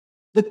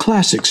The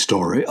classic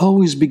story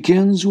always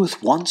begins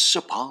with once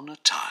upon a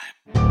time.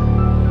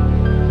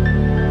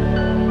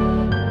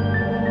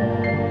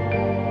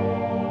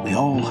 We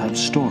all have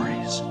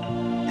stories,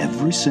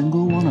 every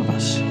single one of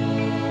us.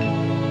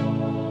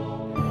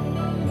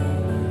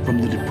 From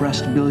the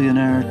depressed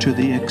billionaire to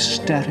the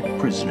ecstatic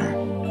prisoner.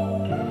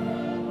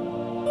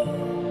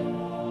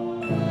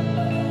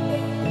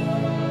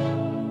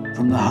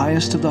 From the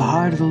highest of the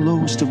high to the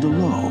lowest of the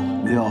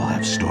low, we all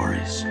have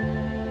stories.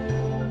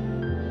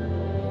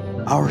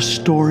 Our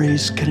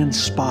stories can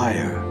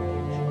inspire,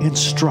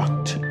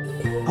 instruct,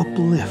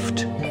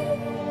 uplift,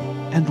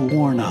 and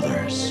warn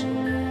others.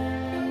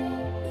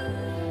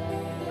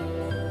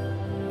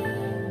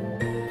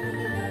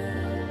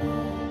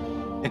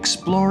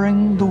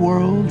 Exploring the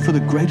world for the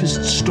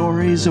greatest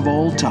stories of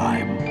all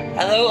time.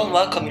 Hello and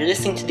welcome. You're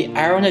listening to the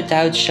Aaron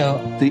O'Dowd Show.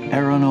 The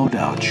Aaron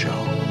O'Dowd Show.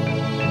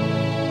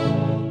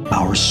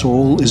 Our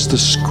soul is the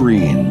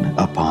screen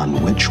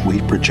upon which we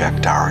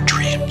project our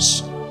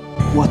dreams.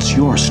 What's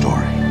your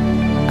story?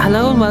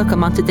 Hello and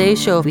welcome. On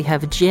today's show we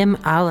have Jim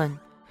Allen,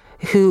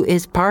 who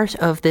is part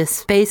of the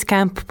Space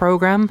Camp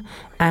program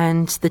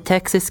and the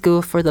Texas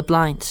School for the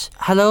Blind.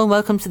 Hello and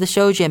welcome to the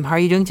show, Jim. How are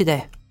you doing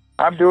today?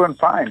 I'm doing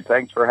fine.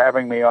 Thanks for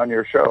having me on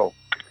your show.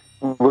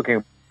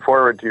 Looking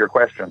forward to your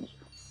questions.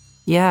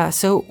 Yeah,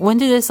 so when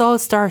did this all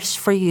start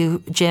for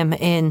you, Jim,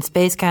 in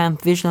Space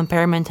Camp, Visual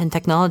Impairment and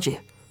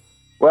Technology?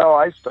 Well,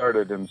 I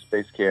started in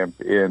Space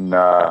Camp in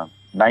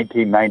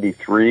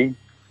 1993,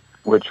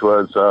 which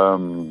was,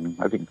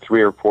 I think,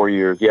 3 or 4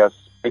 years. Yes,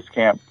 Space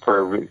Camp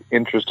for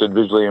interested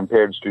visually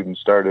impaired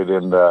students started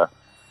in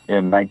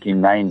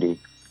 1990.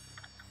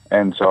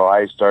 And so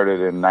I started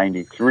in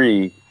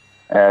 93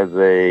 as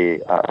a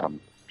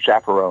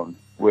chaperone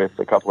with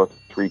a couple of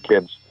 3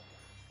 kids.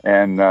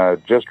 And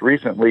just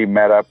recently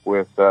met up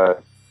with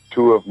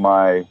 2 of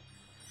my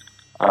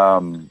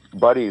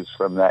buddies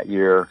from that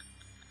year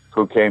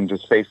who came to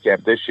Space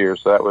Camp this year.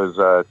 So that was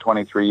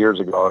 23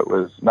 years ago. It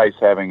was nice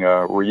having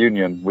a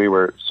reunion. We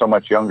were so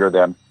much younger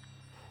then.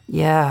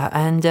 Yeah,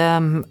 and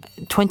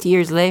 20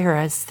 years later,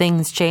 has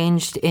things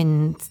changed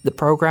in the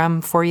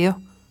program for you?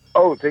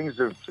 Oh, things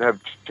have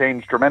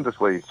changed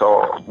tremendously.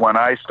 So when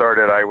I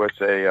started, I was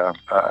a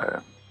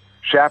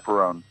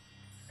chaperone.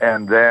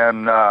 And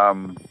then,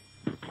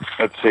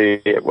 let's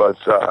see, it was,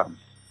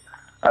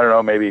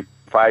 maybe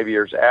 5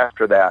 years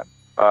after that,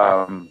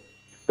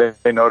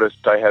 they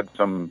noticed I had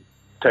some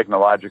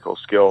technological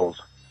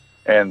skills,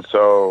 and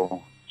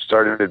so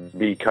started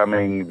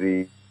becoming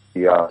the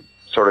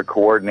sort of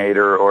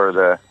coordinator or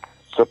the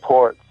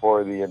support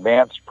for the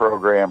advanced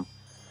program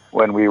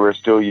when we were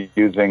still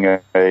using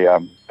a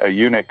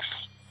Unix.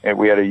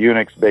 We had a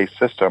Unix-based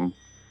system,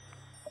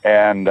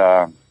 and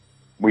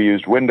we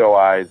used window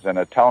eyes and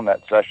a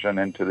telnet session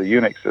into the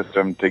Unix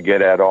system to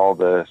get at all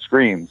the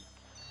screens.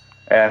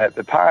 And at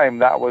the time,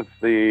 that was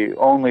the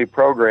only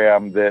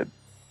program that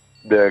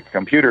the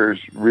computers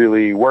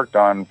really worked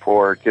on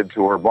for kids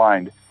who were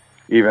blind,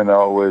 even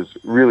though it was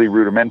really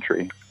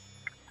rudimentary.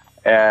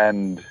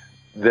 And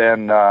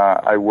then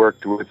I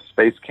worked with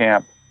Space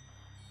Camp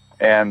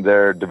and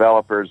their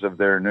developers of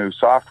their new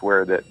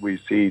software that we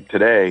see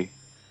today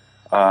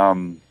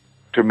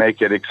to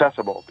make it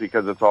accessible,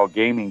 because it's all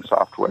gaming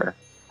software.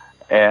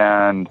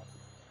 And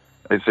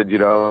they said,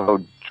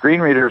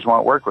 screen readers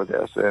won't work with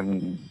this,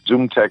 and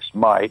Zoom text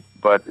might,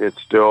 but it's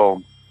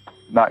still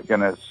not going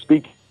to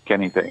speak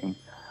anything.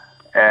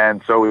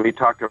 And so we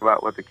talked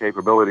about what the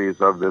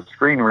capabilities of the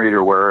screen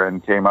reader were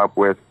and came up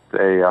with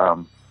a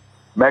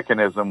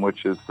mechanism,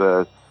 which is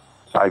the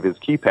Sivis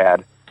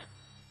keypad,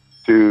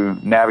 to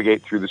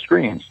navigate through the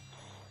screens,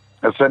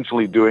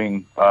 essentially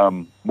doing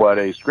what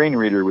a screen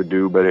reader would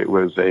do, but it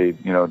was a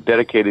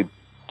dedicated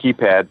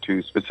keypad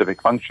to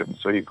specific functions,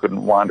 so you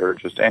couldn't wander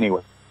just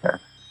anywhere.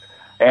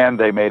 And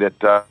they made it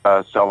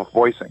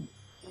self-voicing,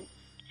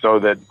 so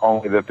that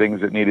only the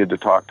things that needed to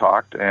talk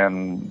talked,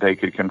 and they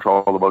could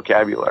control the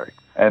vocabulary.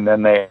 And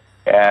then they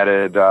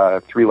added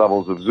 3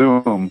 levels of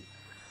Zoom,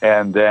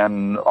 and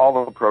then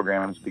all the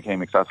programs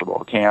became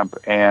accessible: Camp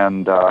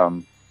and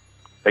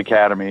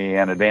Academy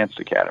and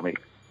Advanced Academy.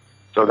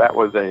 So that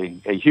was a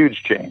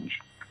huge change.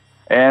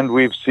 And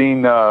we've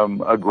seen a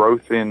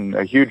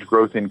huge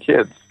growth in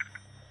kids.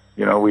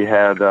 We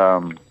had, I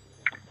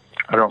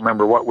don't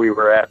remember what we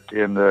were at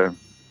in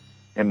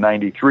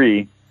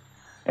 93,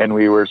 and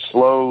we were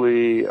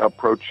slowly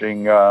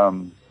approaching,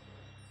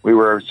 we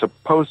were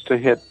supposed to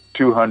hit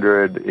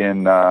 200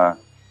 in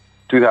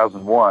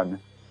 2001,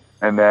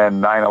 and then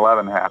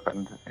 9/11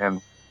 happened,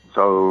 and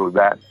so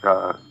that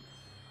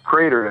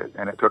cratered it,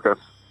 and it took us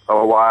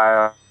a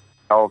while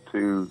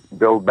to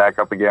build back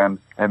up again.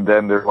 And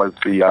then there was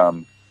the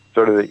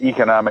sort of the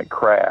economic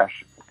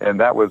crash, and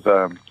that was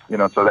so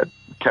that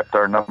kept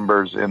our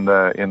numbers in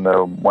the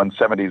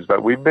 170s.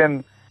 But we've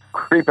been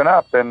creeping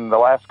up. In the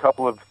last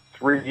couple of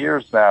 3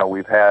 years now,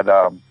 we've had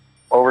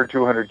over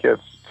 200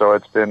 kids, so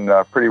it's been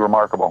pretty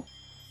remarkable.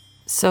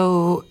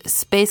 So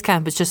Space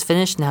Camp is just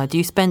finished now. Do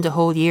you spend a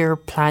whole year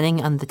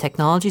planning on the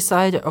technology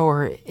side,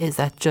 or is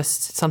that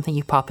just something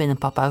you pop in and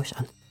pop out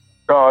on?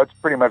 So it's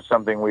pretty much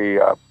something we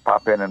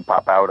pop in and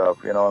pop out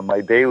of. In my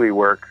daily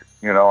work,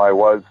 I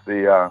was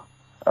the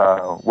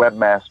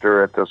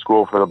webmaster at the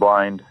School for the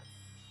Blind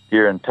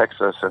here in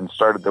Texas and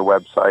started the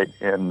website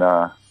in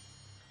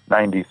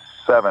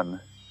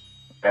 97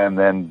 and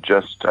then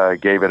just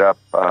gave it up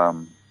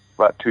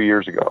about 2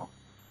 years ago.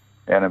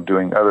 And I'm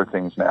doing other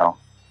things now.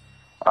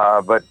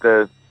 But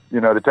the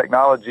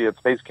technology at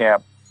Space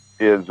Camp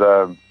is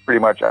pretty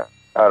much out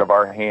of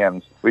our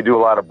hands. We do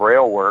a lot of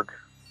Braille work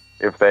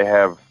if they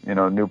have,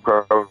 new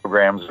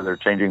programs or they're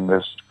changing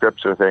the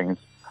scripts or things.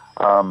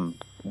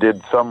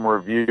 Did some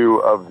review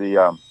of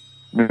the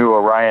new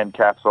Orion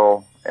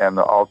capsule and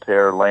the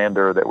Altair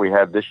lander that we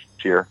had this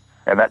year,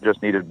 and that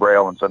just needed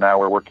Braille. And so now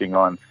we're working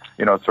on,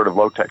 sort of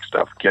low-tech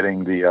stuff,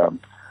 getting the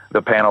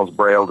panels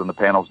brailled and the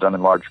panels done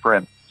in large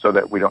print so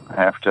that we don't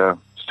have to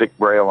stick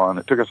Braille on.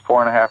 It took us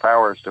 4.5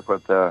 hours to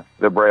put the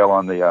Braille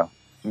on the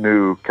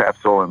new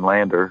capsule and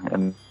lander,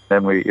 and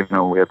then we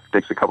it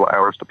takes a couple of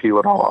hours to peel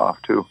it all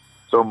off too.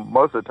 So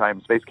most of the time,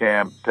 Space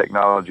Camp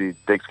technology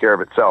takes care of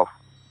itself.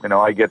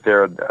 I get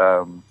there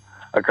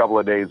a couple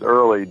of days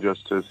early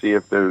just to see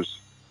if there's,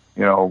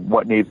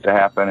 what needs to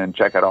happen and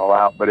check it all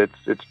out. But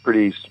it's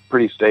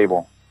pretty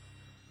stable.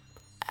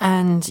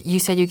 And you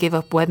said you gave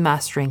up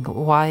webmastering.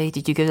 Why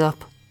did you give it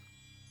up?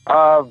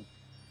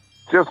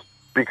 Just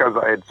because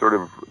I had sort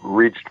of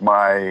reached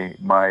my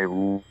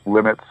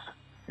limits.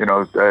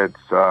 I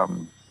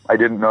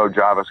didn't know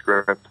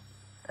JavaScript,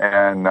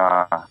 and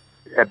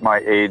at my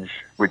age,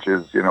 which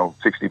is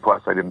 60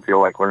 plus, I didn't feel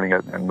like learning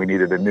it, and we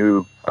needed a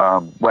new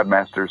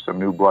webmaster, some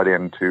new blood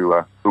in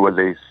who was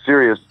a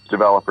serious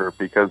developer,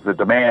 because the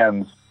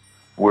demands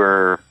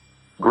were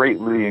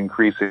greatly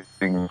increasing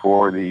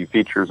for the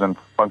features and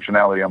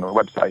functionality on the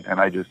website,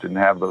 and I just didn't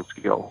have those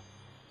skills.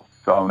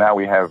 So now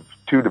we have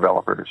 2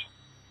 developers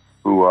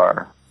who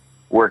are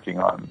working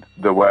on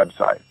the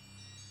website,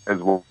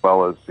 as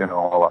well as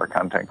all our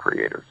content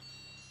creators.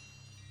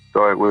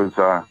 So it was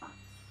a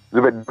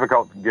bit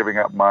difficult giving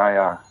up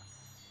my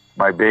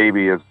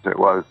baby as it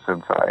was,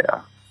 since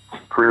I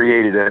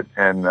created it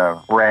and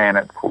ran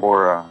it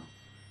for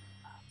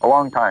a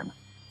long time.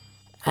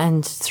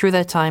 And through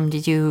that time,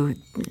 did you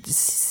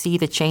see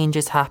the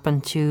changes happen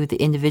to the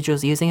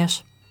individuals using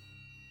it?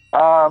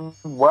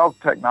 Well,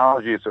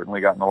 technology has certainly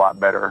gotten a lot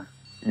better.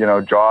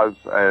 JAWS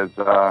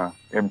has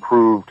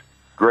improved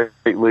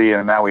greatly,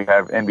 and now we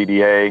have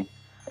NVDA,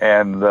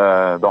 and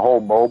the whole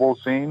mobile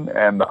scene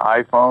and the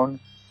iPhone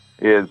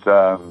is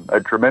a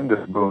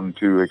tremendous boon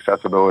to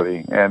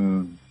accessibility,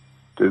 and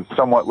to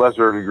somewhat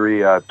lesser degree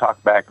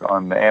TalkBack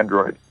on the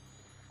Android.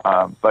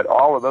 But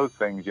all of those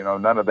things,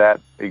 none of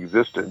that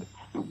existed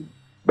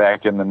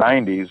back in the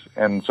 90s,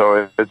 and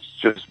so it's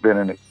just been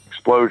an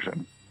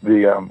explosion.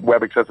 The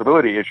web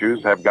accessibility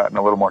issues have gotten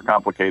a little more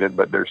complicated,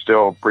 but they're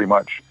still pretty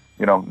much,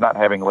 not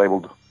having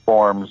labeled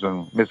forms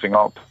and missing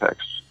alt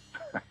text.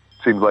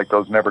 Seems like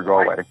those never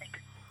go away.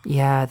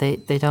 Yeah,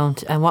 they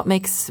don't. And what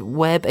makes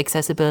web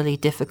accessibility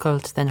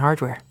difficult than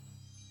hardware?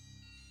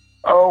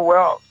 Oh,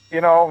 well,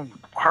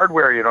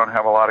 hardware you don't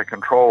have a lot of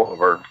control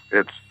over.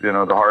 It's,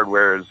 the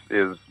hardware is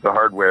the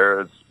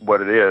hardware, is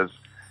what it is.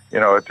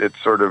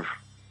 It's sort of,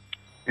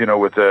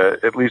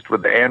 at least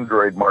with the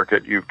Android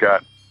market, you've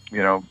got,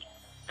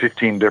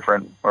 15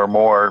 different or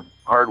more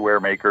hardware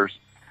makers,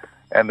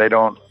 and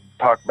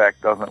TalkBack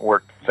doesn't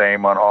work the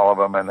same on all of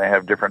them, and they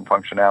have different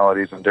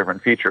functionalities and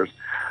different features.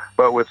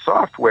 But with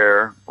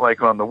software,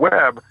 like on the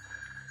web,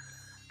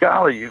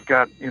 golly, you've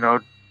got,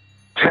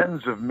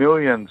 tens of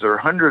millions or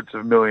hundreds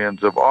of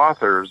millions of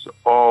authors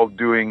all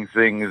doing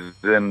things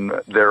in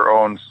their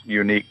own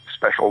unique,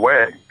 special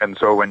way. And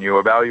so when you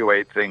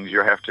evaluate things,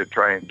 you have to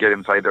try and get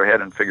inside their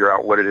head and figure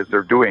out what it is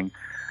they're doing.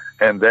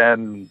 And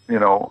then,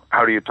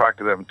 how do you talk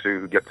to them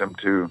to get them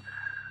to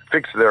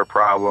fix their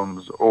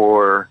problems,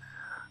 or,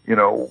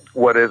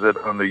 what is it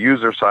on the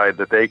user side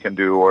that they can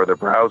do, or the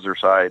browser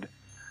side,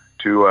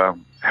 to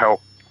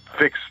help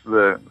fix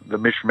the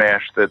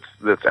mishmash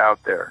that's out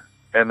there.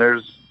 And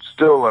there's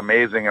still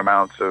amazing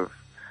amounts of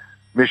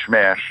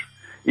mishmash,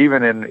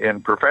 even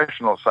in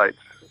professional sites.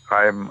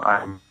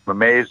 I'm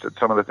amazed at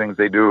some of the things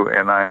they do,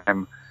 and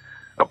I'm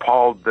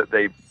appalled that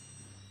they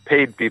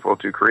paid people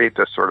to create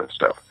this sort of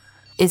stuff.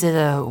 Is it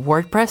a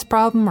WordPress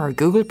problem or a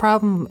Google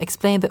problem?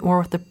 Explain a bit more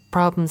what the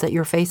problems that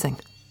you're facing.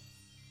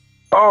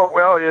 Oh,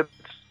 well, it's,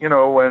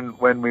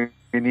 when we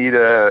need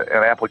an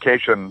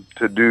application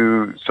to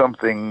do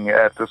something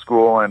at the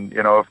school, and,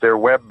 if they're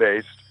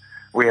web-based,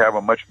 we have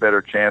a much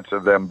better chance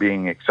of them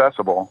being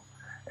accessible,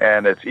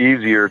 and it's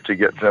easier to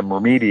get them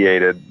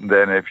remediated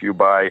than if you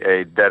buy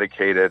a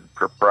dedicated,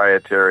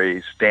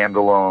 proprietary,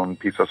 standalone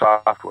piece of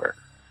software,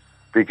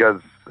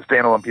 because the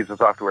standalone piece of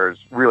software is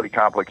really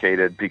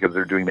complicated because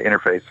they're doing the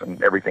interface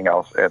and everything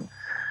else, and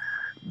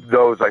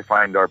those I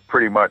find are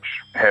pretty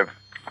much have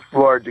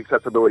large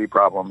accessibility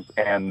problems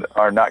and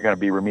are not going to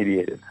be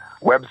remediated.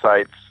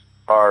 Websites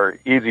are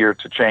easier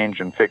to change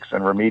and fix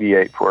and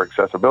remediate for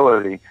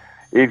accessibility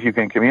if you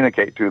can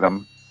communicate to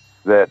them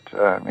that,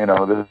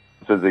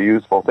 this is a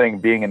useful thing.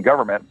 Being in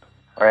government,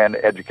 and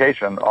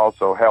education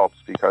also helps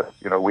because,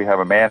 we have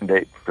a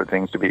mandate for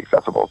things to be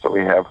accessible. So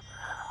we have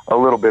a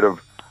little bit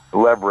of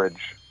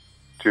leverage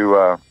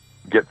to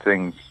get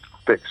things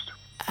fixed.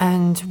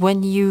 And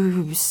when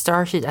you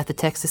started at the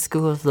Texas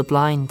School of the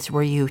Blind,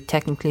 were you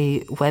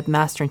technically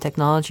webmaster in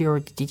technology, or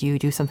did you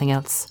do something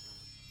else?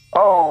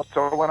 Oh,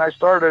 so when I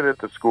started at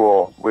the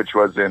school, which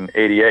was in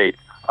 '88,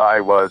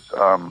 I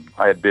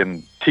had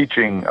been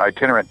teaching,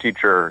 itinerant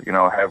teacher,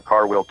 have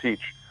car wheel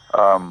teach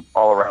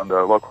all around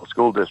the local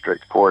school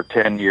district for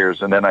 10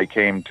 years. And then I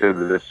came to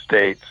the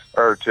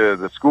to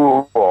the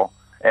school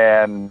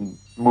and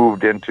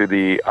moved into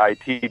the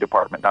IT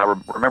department.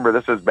 Now, remember,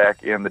 this is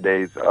back in the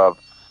days of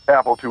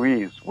Apple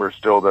IIe's were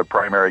still the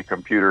primary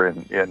computer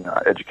in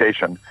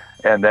education.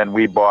 And then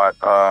we bought,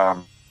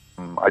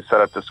 I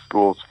set up the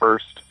school's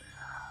first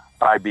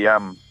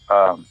IBM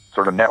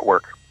sort of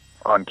network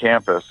on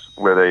campus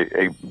with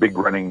a big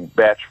running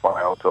batch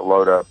file to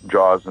load up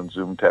JAWS and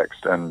Zoom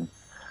text and,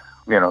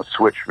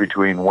 switch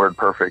between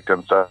WordPerfect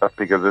and stuff,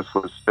 because this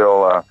was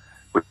still,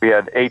 we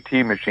had AT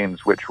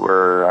machines, which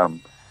were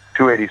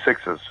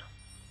 286s.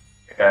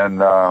 And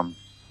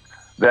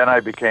then I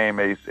became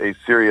a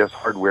serious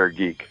hardware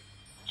geek.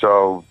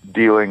 So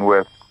dealing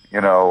with,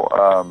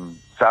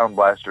 Sound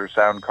Blaster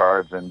sound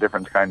cards and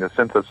different kinds of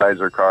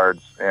synthesizer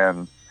cards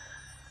and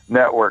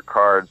network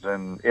cards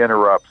and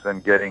interrupts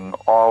and getting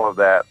all of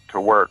that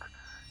to work.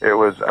 It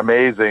was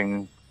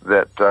amazing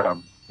that,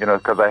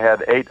 because I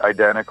had 8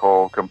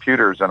 identical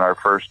computers in our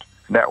first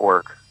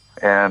network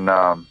and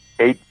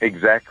 8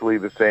 exactly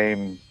the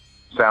same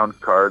sound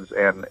cards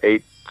and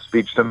 8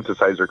 speech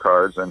synthesizer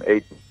cards and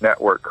 8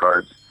 network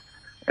cards.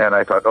 And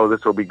I thought,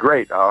 this will be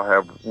great. I'll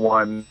have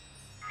one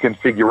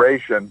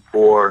configuration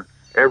for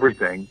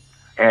everything.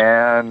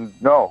 And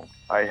no,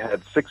 I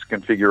had 6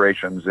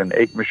 configurations in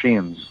 8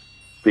 machines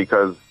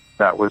because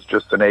that was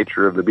just the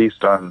nature of the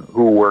beast on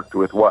who worked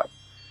with what.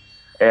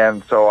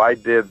 And so I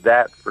did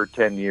that for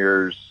 10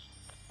 years,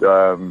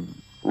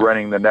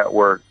 running the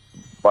network,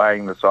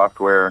 buying the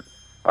software.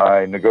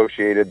 I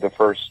negotiated the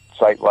first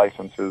site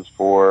licenses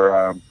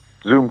for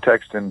Zoom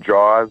text and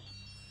JAWS,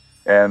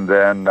 and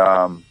then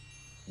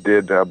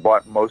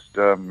bought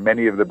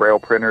many of the Braille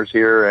printers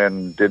here,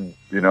 and did,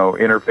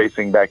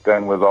 interfacing back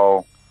then was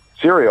all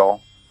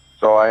serial.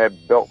 So I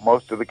had built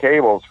most of the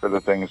cables for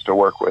the things to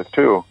work with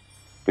too,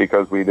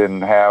 because we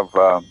didn't have,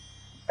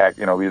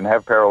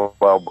 parallel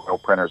Braille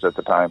printers at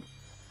the time.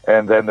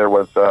 And then there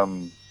was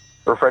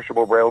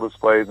refreshable Braille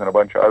displays and a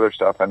bunch of other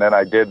stuff. And then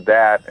I did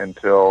that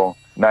until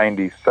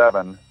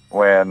 '97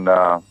 when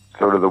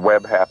sort of the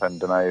web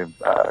happened, and I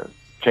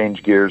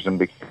changed gears and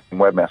became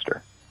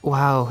webmaster.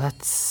 Wow,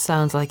 that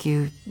sounds like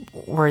you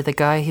were the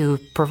guy who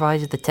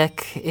provided the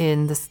tech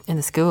in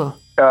the school.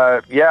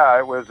 Yeah,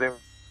 it was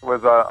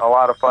a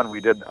lot of fun.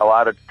 We did a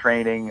lot of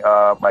training.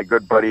 My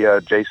good buddy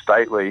Jay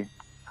Steitley,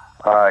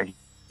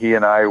 he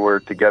and I were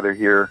together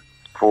here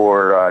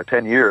for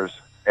 10 years,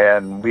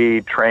 and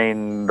we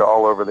trained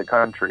all over the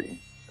country.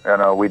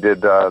 We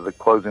did the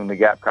Closing the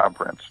Gap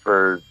conference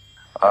for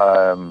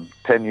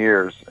 10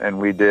 years, and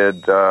we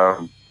did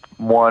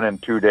 1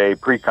 and 2 day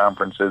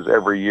pre-conferences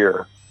every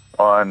year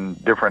on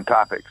different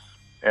topics.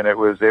 And it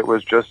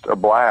was just a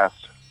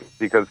blast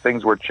because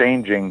things were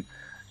changing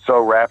so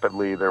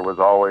rapidly. There was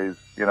always,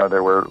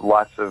 there were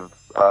lots of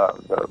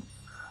the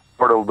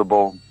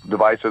portable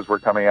devices were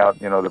coming out,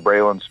 the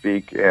Braille and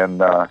Speak,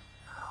 and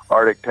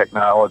Arctic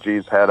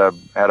Technologies had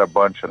a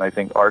bunch, and I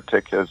think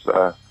Arctic has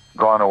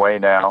gone away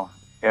now.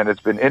 And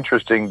it's been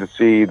interesting to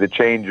see the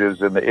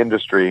changes in the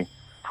industry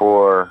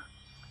because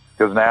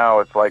now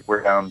it's like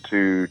we're down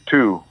to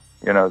 2.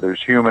 There's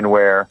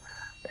Humanware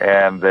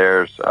and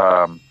there's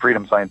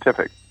Freedom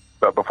Scientific.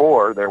 But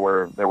before there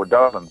were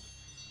dozens,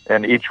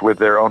 and each with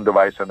their own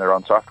device and their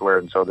own software.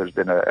 And so there's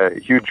been a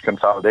huge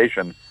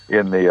consolidation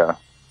in the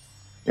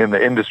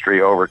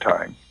industry over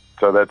time.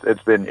 So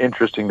it's been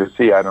interesting to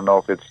see. I don't know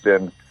if it's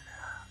been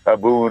a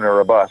boon or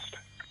a bust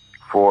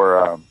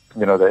for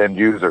the end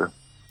user.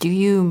 Do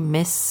you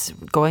miss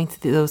going to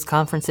those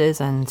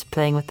conferences and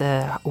playing with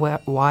the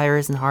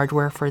wires and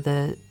hardware for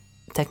the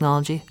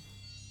technology?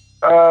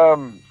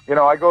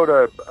 I go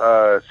to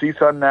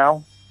CSUN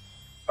now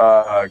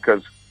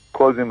because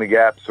Closing the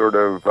Gap sort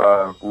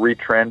of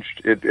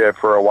retrenched it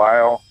for a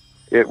while.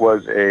 It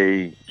was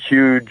a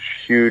huge,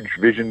 huge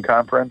vision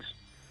conference,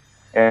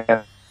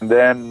 and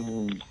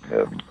then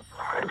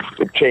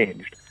it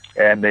changed,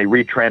 and they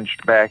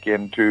retrenched back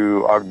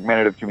into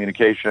augmentative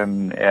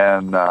communication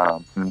and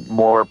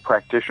more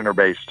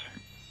practitioner-based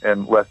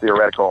and less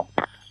theoretical.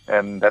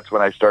 And that's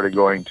when I started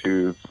going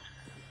to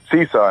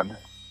CSUN,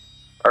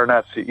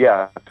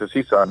 to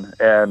CSUN,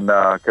 and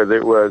because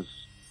it was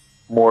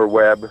more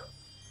web,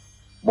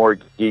 more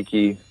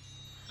geeky.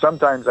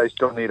 Sometimes I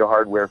still need a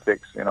hardware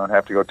fix, and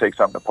have to go take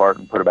something apart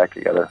and put it back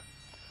together,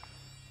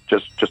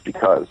 just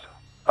because.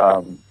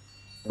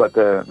 But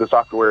the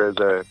software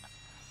is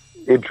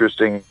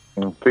interesting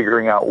in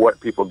figuring out what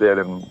people did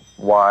and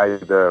why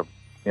the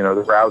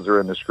browser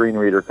and the screen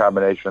reader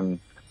combination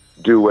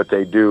do what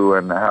they do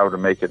and how to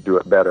make it do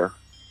it better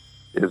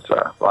is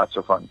lots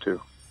of fun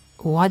too.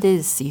 What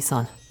is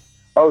CSUN?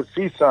 Oh,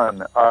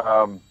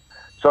 CSUN.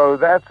 So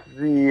that's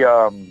the,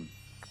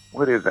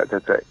 what is that?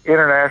 That's an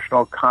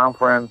international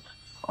conference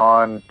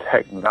on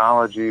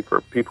technology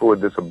for people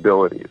with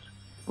disabilities,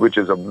 which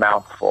is a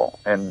mouthful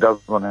and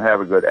doesn't have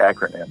a good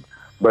acronym.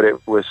 But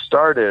it was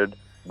started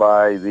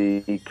by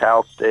the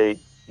Cal State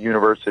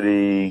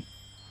University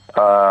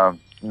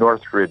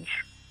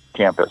Northridge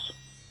campus,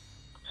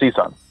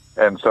 CSUN.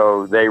 And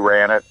so they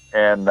ran it,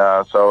 and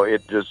so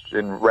it just,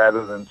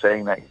 rather than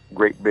saying that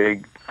great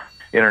big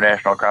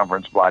international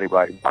conference, blah,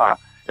 blah, blah,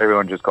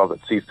 everyone just calls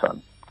it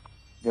CSUN.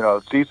 You know,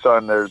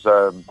 CSUN, there's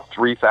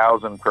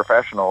 3,000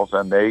 professionals,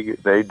 and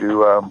they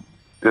do,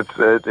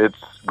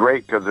 it's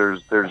great because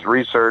there's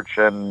research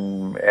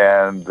and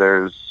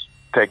there's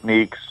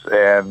techniques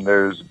and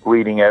there's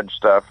bleeding edge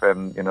stuff,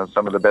 and, you know,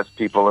 some of the best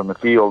people in the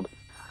field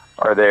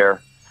are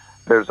there.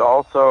 There's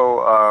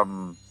also,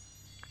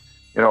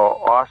 you know,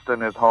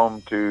 Austin is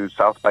home to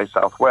South by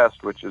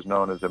Southwest, which is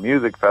known as a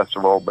music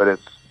festival, but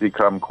it's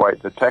become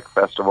quite the tech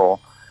festival.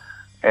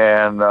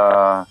 And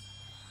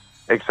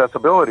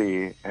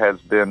accessibility has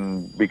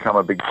become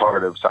a big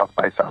part of South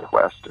by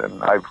Southwest.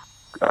 And I've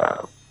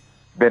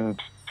been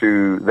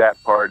to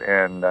that part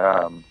and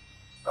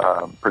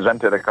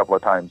presented a couple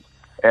of times.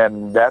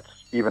 And that's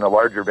even a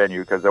larger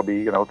venue because there'll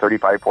be, you know,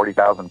 35,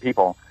 40,000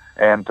 people.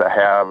 And to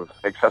have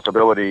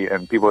accessibility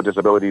and people with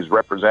disabilities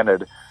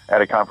represented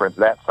at a conference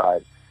that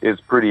size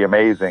is pretty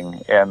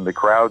amazing. And the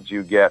crowds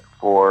you get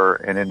for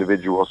an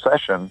individual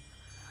session,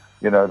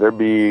 you know, there'd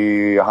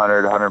be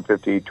 100,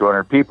 150,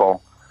 200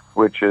 people,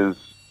 which is,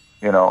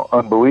 you know,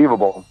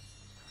 unbelievable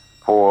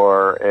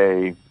for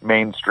a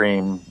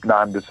mainstream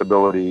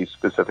non-disability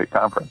specific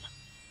conference.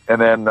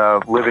 And then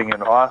living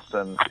in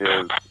Austin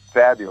is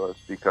fabulous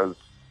because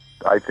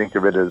I think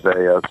of it as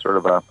a sort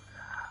of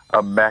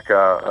a mecca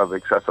of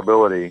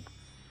accessibility.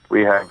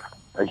 We have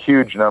a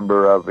huge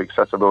number of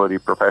accessibility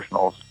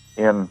professionals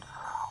in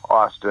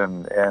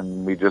Austin,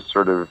 and we just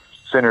sort of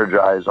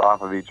synergize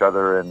off of each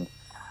other, and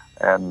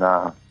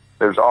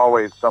there's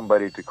always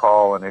somebody to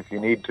call, and if you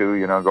need to,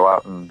 you know, go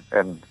out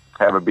and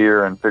have a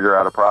beer and figure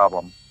out a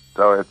problem.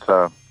 So it's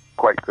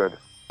quite good.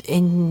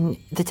 In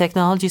the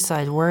technology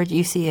side, where do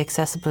you see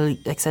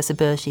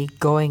accessibility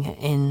going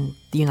in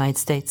the United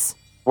States?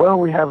 Well,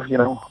 we have, you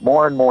know,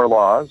 more and more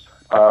laws.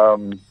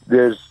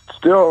 There's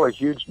still a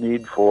huge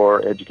need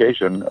for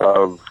education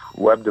of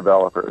web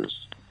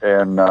developers.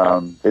 And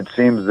it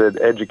seems that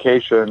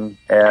education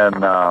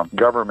and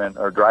government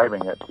are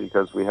driving it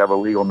because we have a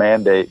legal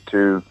mandate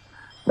to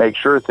make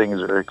sure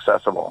things are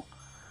accessible.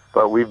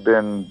 But we've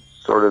been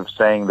sort of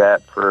saying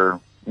that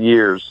for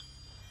years,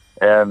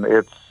 and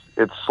it's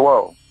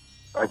slow.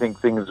 I think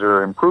things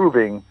are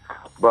improving,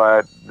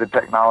 but the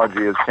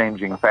technology is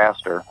changing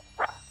faster.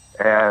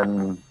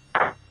 And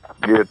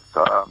it's,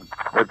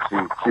 let's see,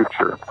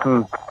 future.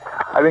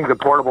 I think the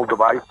portable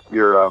device,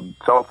 your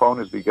cell phone,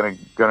 is going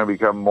to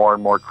become more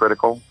and more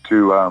critical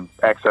to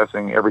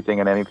accessing everything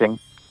and anything.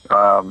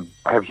 I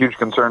have huge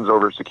concerns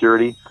over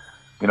security.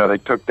 You know, they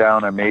took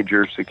down a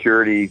major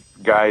security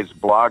guy's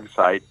blog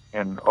site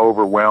and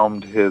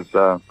overwhelmed his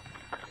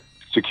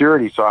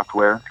security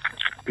software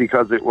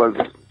because it was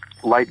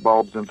light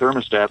bulbs and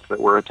thermostats that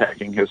were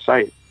attacking his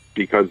site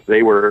because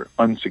they were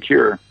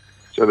unsecure.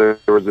 So there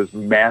was this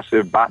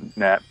massive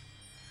botnet,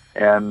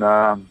 and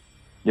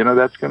you know,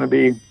 that's going to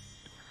be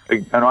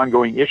an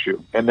ongoing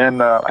issue. And then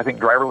I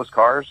think driverless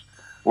cars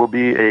will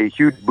be a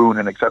huge boon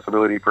in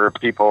accessibility for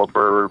people,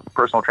 for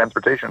personal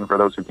transportation for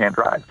those who can't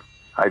drive.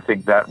 I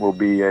think that will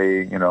be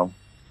a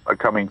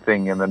coming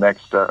thing in the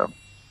next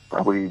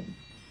probably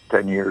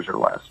 10 years or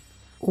less.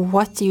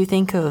 What do you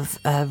think of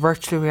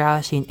virtual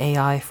reality and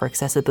AI for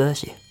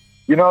accessibility?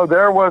 You know,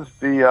 there was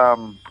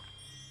the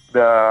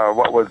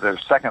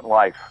Second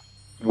Life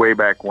way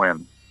back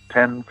when,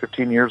 10,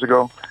 15 years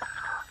ago.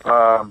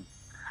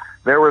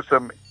 There were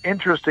some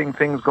interesting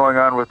things going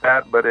on with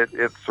that, but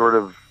it sort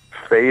of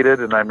faded,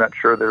 and I'm not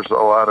sure there's a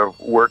lot of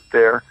work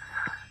there.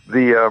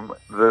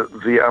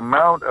 The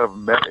amount of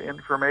meta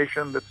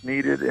information that's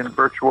needed in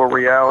virtual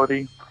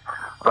reality,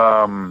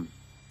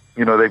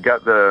 you know, they've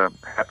got the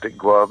haptic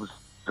gloves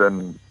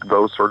and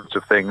those sorts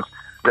of things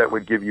that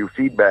would give you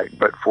feedback,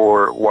 but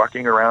for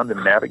walking around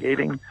and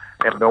navigating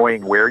and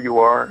knowing where you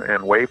are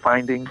and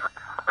wayfinding,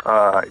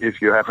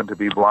 if you happen to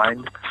be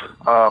blind,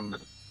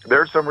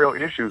 there's some real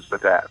issues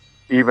with that.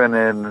 Even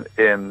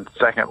in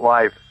Second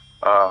Life,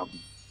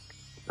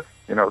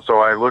 you know, so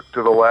I look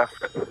to the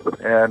left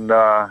and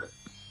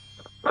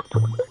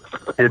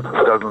it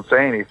doesn't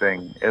say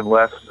anything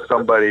unless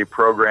somebody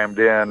programmed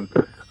in,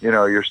 you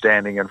know, you're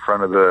standing in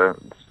front of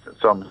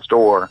some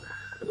store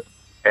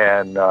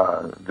and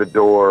the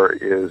door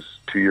is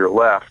to your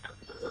left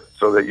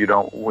so that you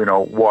don't, you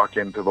know, walk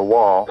into the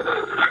wall.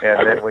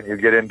 And then when you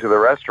get into the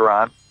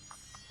restaurant,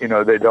 you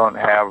know, they don't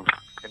have,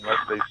 unless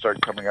they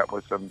start coming up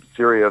with some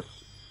serious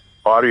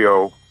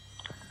audio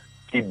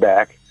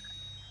feedback,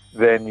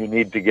 then you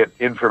need to get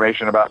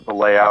information about the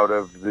layout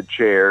of the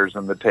chairs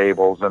and the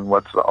tables and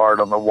what's the art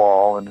on the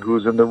wall and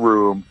who's in the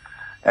room.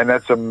 And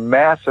that's a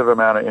massive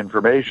amount of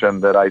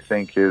information that I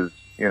think is,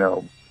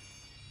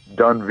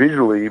 done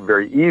visually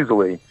very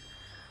easily.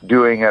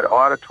 Doing it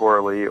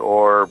auditorily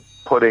or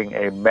putting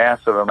a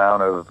massive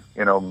amount of,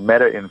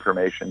 meta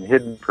information,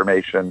 hidden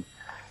information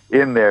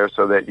in there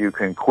so that you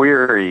can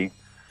query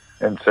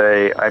and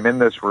say, I'm in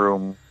this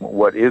room,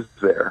 what is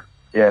there?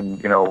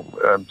 In,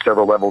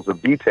 several levels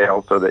of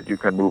detail so that you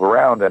can move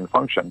around and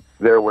function.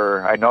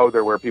 I know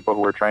there were people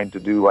who were trying to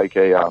do like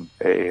a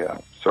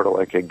sort of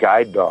like a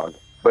guide dog.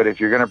 But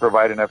if you're going to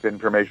provide enough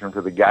information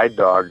for the guide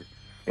dog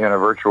in a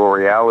virtual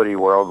reality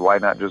world, why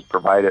not just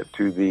provide it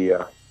to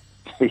the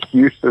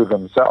user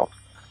themselves?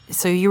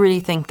 So you really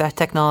think that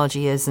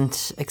technology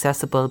isn't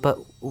accessible, but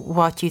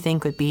what do you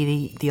think would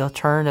be the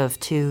alternative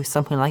to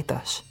something like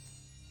that,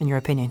 in your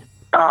opinion?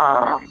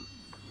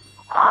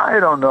 I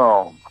don't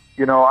know.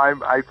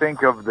 I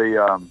think of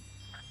the,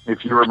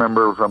 if you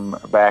remember from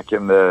back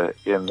in the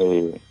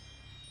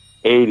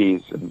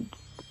 80s and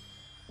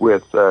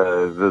with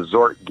the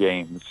Zort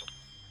games,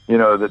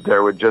 that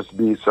there would just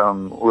be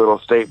some little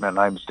statement,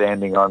 I'm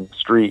standing on the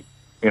street,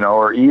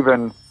 or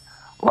even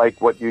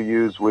like what you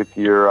use with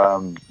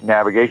your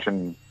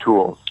navigation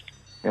tools.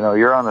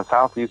 You're on the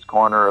southeast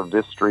corner of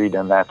this street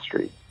and that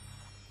street.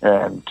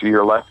 And to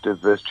your left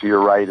is this, to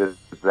your right is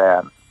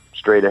that.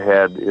 Straight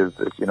ahead is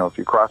this, if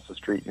you cross the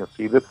street, you'll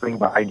see this thing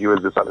behind you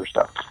is this other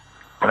stuff.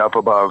 And up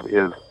above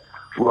is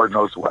Lord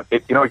knows what.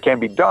 It can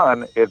be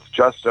done. It's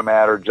just a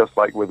matter, just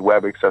like with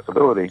web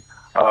accessibility,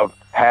 of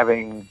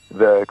having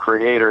the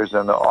creators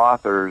and the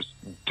authors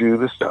do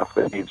the stuff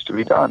that needs to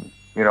be done.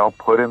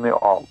 Put in the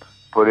alt,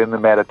 put in the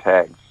meta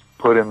tags,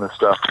 put in the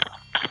stuff,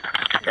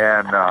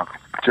 and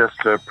just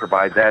to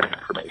provide that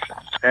information.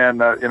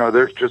 And,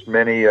 there's just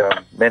many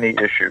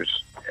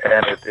issues.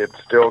 And it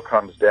still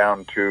comes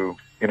down to,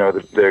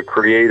 the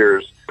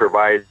creators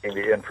providing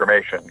the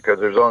information, because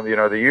there's only,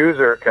 the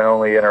user can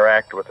only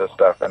interact with the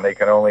stuff, and they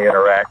can only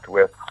interact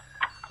with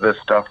the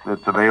stuff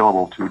that's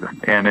available to them.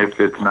 And if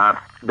it's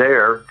not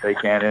there, they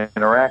can't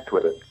interact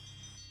with it.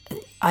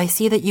 I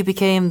see that you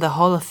became the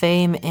Hall of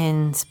Fame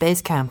in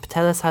Space Camp.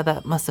 Tell us how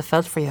that must have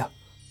felt for you.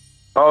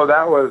 Oh,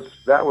 that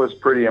was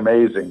pretty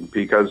amazing,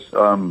 because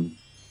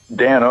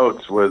Dan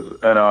Oates was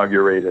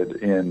inaugurated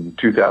in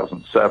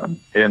 2007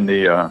 in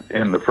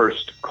the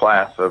first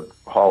class of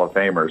Hall of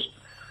Famers,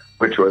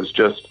 which was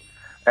just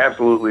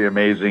absolutely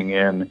amazing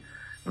and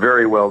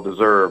very well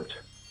deserved.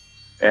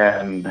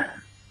 And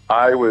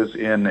I was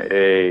in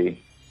a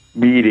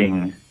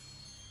meeting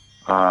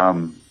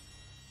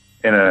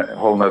in a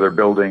whole nother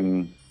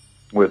building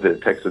with the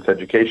Texas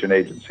Education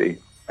Agency,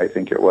 I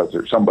think it was,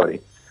 or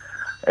somebody,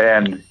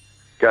 and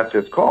got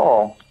this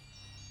call,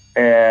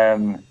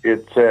 and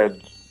it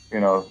said,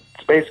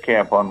 Space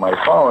Camp on my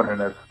phone,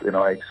 and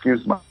I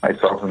excused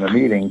myself from the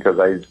meeting because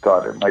I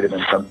thought it might have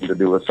been something to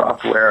do with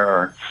software,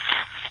 or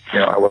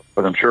I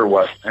wasn't sure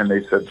what. And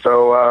they said,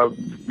 so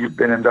you've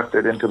been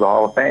inducted into the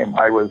Hall of Fame.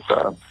 I was,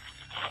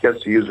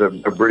 to use a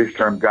British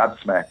term,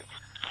 gobsmacked.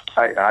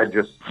 I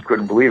just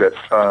couldn't believe it.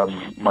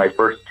 My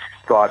first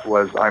thought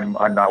was, I'm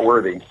not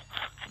worthy.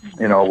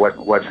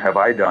 What have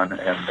I done?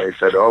 And they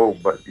said, oh,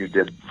 but you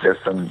did this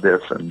and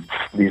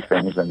these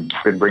things, and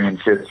been bringing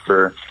kids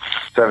for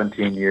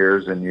 17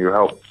 years, and you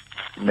helped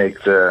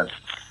make the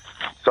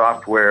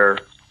software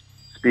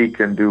speak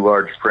and do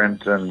large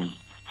print and,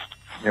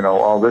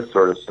 all this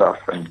sort of stuff.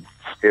 And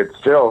it's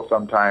still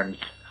sometimes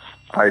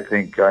I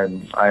think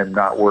I'm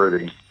not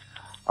worthy.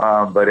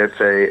 But it's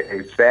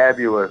a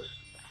fabulous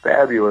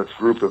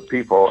group of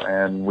people,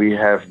 and we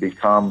have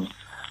become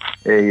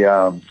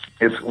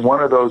it's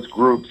one of those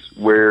groups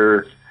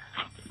where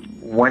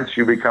once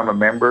you become a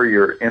member,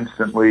 you're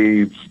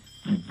instantly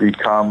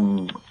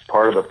become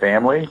part of the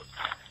family,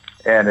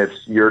 and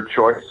it's your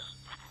choice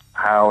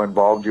how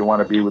involved you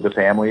want to be with the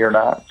family or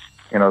not.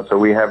 So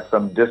we have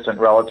some distant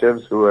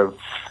relatives who have,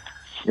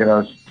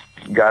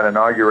 got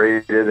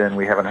inaugurated, and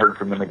we haven't heard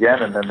from them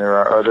again. And then there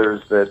are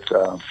others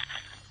that,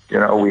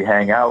 we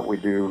hang out, we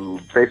do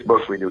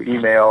Facebook, we do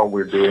email,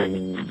 we're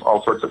doing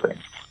all sorts of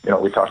things.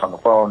 We talk on the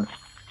phone,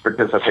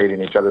 participate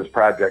in each other's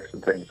projects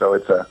and things. So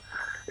it's a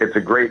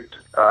great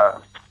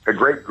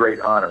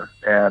honor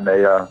and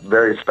a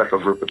very special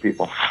group of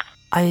people.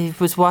 I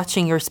was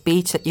watching your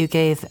speech that you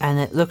gave, and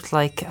it looked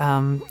like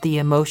the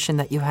emotion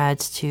that you had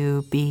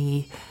to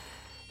be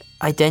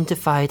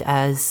identified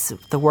as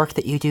the work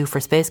that you do for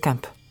Space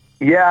Camp.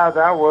 Yeah,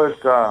 that was,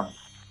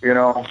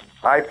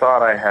 I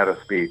thought I had a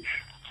speech,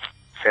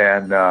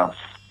 and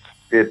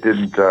it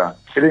didn't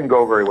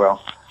go very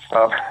well.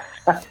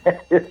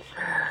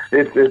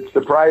 It's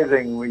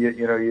surprising.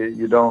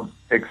 You don't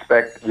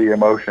expect the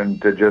emotion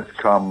to just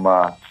come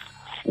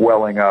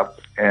welling up,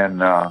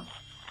 and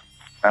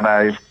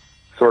I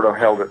sort of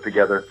held it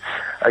together.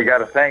 I got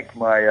to thank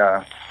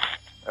my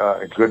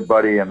good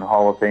buddy and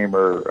Hall of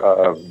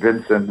Famer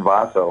Vincent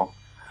Vaso,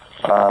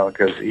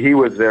 because he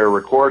was there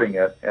recording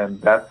it,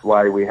 and that's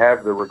why we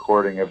have the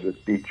recording of the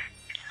speech.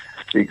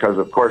 Because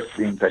of course,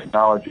 being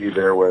technology,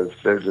 there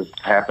just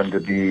happened to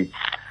be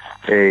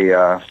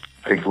a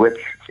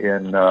glitch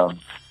in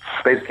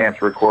Space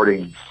Camp's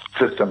recording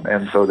system,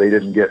 and so they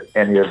didn't get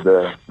any of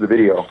the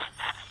video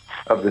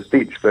of the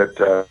speech, but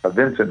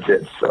Vincent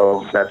did.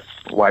 So that's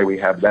why we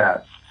have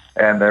that.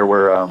 And there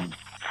were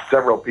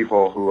several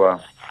people who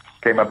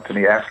came up to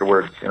me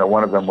afterwards.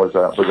 One of them was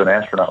an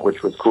astronaut,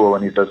 which was cool.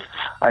 And he says,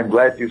 "I'm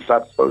glad you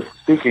stopped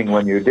speaking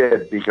when you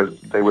did, because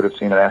they would have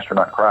seen an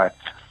astronaut cry,"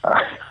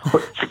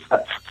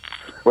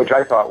 which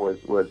I thought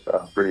was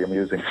pretty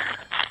amusing.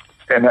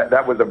 And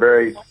that was a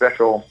very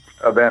special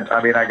event.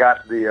 I mean, I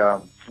got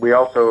we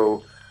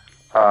also,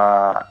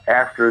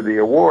 after the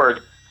award,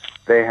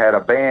 they had a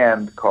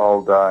band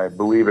called, I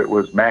believe it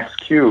was Max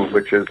Q,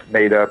 which is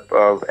made up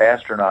of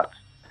astronauts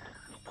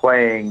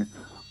playing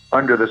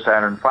under the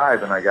Saturn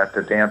V, and I got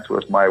to dance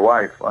with my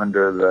wife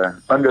under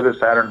the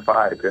Saturn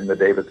V in the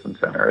Davidson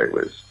Center. It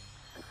was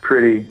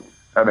pretty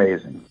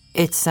amazing.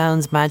 It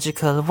sounds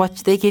magical. What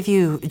do they give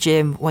you,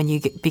 Jim, when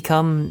you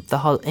become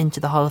into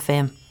the Hall of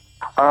Fame?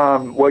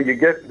 Well, you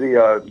get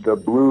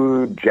the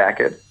blue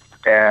jacket,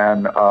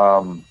 and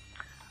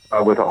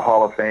with a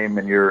Hall of Fame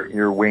and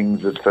your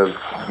wings. It says,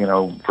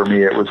 for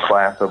me it was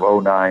class of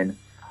 '09,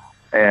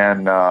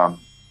 and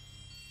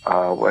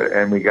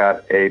we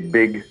got a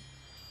big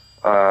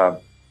a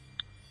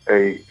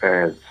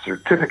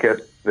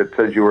certificate that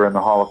says you were in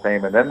the Hall of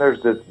Fame, and then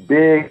there's this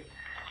big,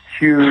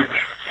 huge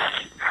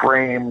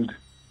framed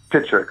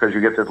picture, because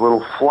you get this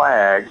little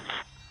flag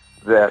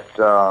that,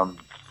 and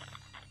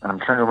I'm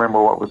trying to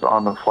remember what was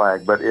on the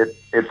flag, but it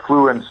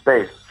flew in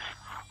space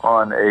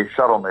on a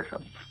shuttle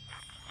mission.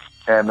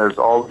 And there's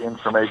all the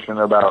information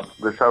about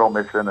the shuttle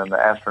mission and the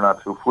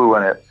astronauts who flew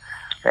in it,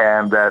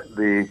 and that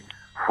the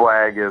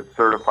flag is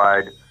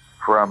certified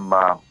from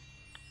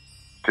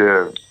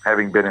to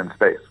having been in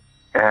space.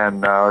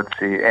 And let's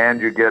see, and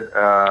you get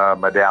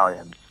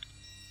medallions.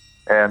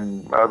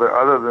 And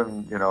other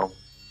than,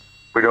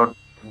 we don't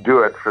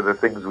do it for the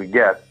things we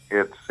get.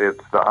 It's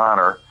the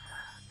honor.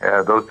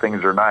 Those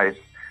things are nice.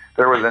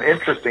 There was an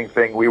interesting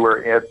thing. We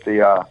were at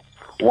the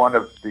one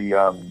of the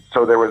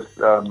so there was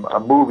a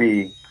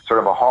movie, sort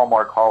of a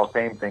Hallmark Hall of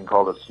Fame thing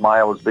called A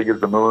Smile as Big as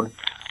the Moon,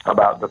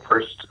 about the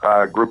first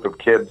group of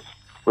kids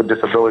with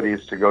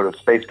disabilities to go to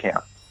space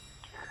camp.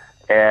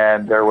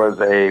 And there was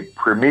a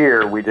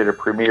premiere. We did a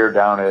premiere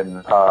down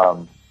in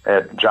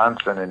at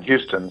Johnson in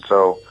Houston.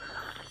 So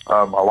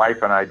my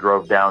wife and I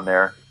drove down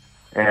there,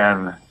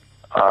 and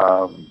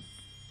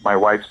my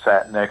wife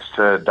sat next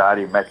to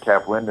Dottie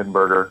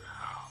Metcalf-Lindenberger,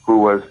 who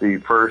was the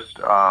first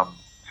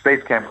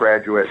space camp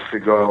graduate to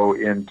go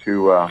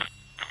into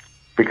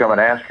become an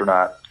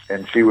astronaut,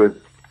 and she was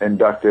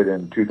inducted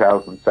in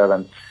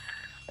 2007.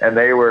 And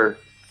they were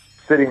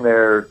sitting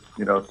there,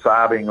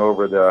 sobbing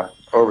over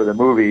the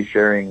movie,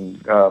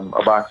 sharing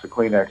a box of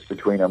Kleenex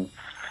between them.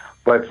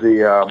 But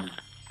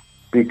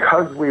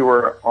because we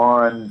were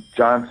on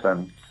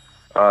Johnson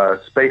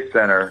Space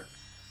Center,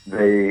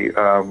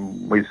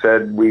 we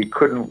said we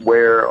couldn't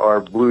wear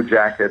our blue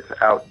jackets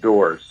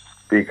outdoors,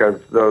 because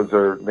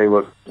they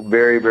look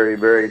very, very,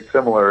 very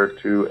similar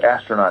to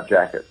astronaut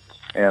jackets,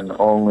 and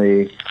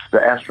only the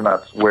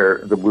astronauts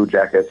wear the blue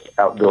jackets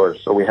outdoors.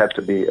 So we had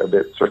to be a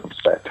bit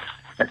circumspect.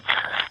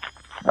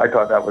 I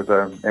thought that was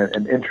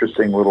an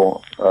interesting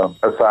little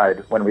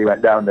aside when we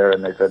went down there,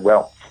 and they said,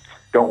 well,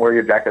 don't wear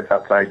your jackets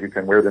outside. You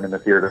can wear them in the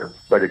theater,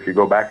 but if you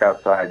go back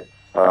outside,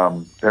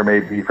 there may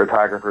be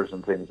photographers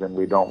and things, and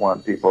we don't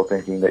want people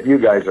thinking that you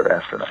guys are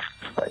astronauts.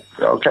 Like,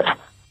 okay.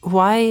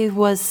 Why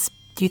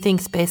do you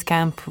think Space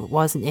Camp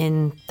wasn't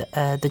in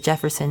the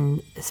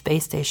Jefferson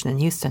Space Station in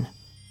Houston?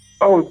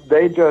 Oh,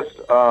 they just,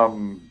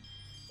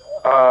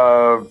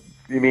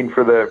 you mean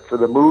for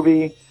the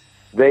movie?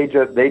 They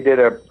did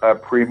a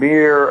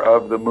premiere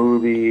of the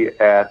movie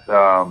at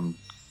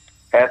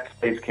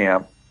Space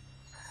Camp,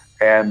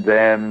 and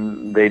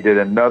then they did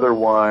another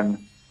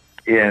one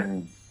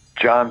in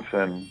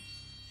Johnson,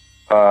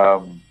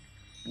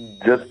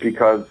 just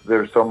because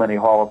there's so many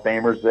Hall of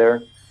Famers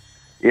there.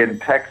 In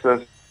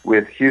Texas,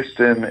 with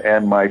Houston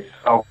and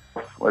myself,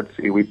 let's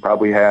see, we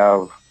probably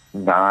have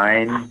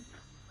 9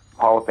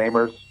 Hall of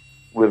Famers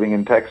living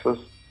in Texas,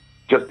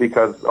 just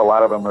because a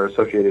lot of them are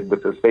associated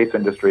with the space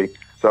industry,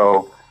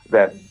 so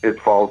that it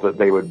falls that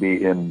they would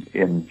be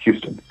in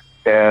Houston.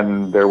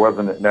 And there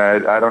wasn't,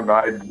 I don't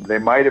know, they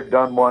might have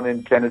done one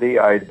in Kennedy,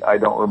 I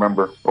don't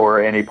remember,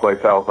 or any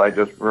place else. I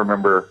just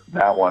remember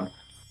that one.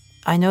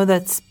 I know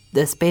that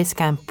the Space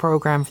Camp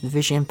program for the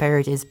visually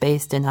impaired is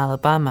based in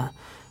Alabama,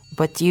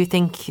 but do you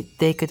think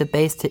they could have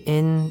based it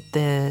in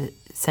the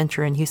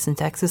center in Houston,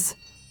 Texas?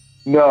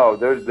 No,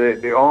 there's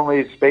the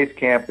only space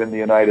camp in the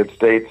United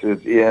States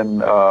is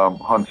in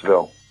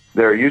Huntsville.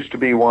 There used to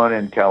be one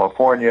in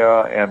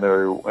California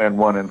and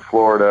one in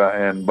Florida,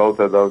 and both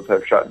of those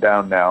have shut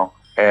down now.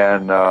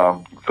 And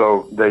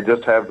so they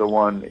just have the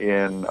one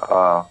in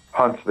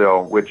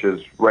Huntsville, which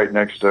is right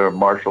next to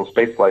Marshall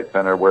Space Flight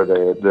Center, where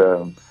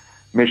the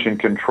mission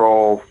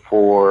control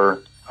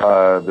for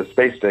the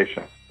space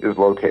station is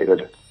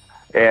located.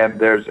 And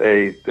there's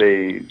a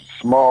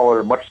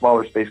much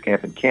smaller space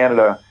camp in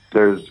Canada.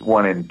 There's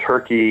one in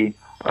Turkey,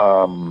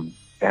 and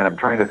I'm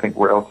trying to think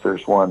where else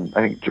there's one.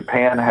 I think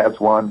Japan has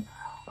one.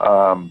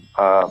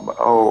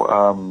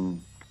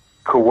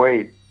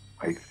 Kuwait,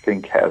 I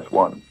think, has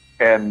one.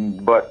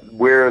 But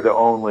we're the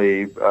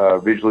only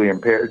visually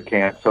impaired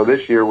camp. So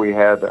this year we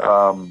had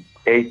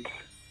 8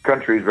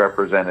 countries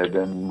represented,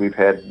 and we've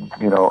had,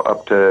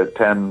 up to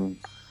 10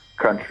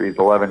 countries,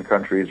 11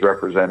 countries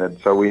represented.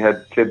 So we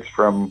had kids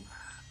from,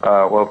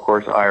 of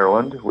course,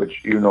 Ireland,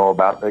 which you know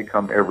about. They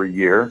come every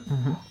year.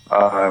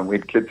 Mm-hmm. We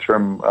had kids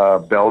from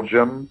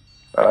Belgium.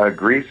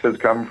 Greece has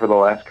come for the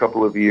last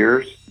couple of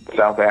years.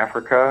 South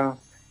Africa,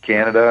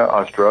 Canada,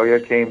 Australia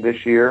came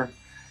this year.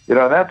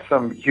 That's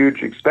some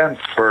huge expense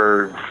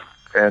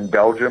and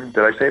Belgium.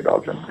 Did I say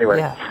Belgium? Anyway,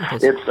 yeah,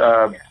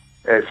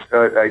 it's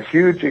a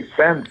huge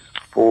expense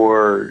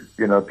for,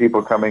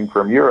 people coming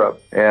from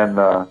Europe, and,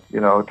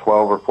 12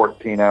 or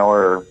 14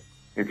 hour,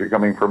 if you're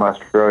coming from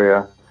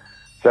Australia,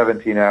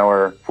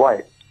 17-hour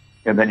flight.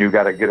 And then you've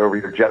got to get over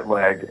your jet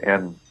lag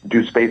and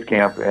do space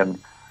camp and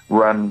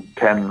run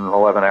 10,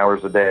 11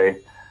 hours a day,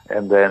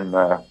 and then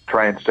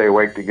try and stay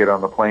awake to get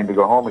on the plane to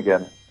go home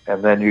again.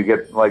 And then you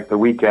get like the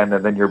weekend,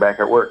 and then you're back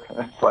at work.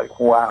 It's like,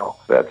 wow,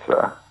 that's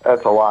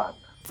a lot.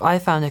 I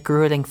found it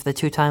grueling for the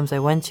 2 times I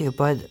went to,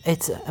 but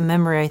it's a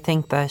memory I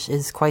think that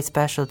is quite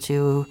special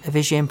to a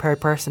visually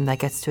impaired person that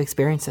gets to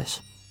experience it.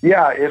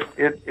 Yeah,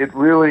 it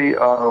really,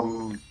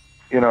 I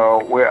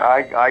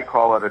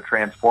call it a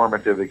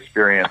transformative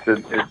experience.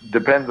 It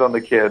depends on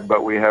the kid,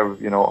 but we have,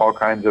 all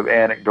kinds of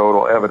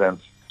anecdotal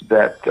evidence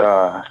that,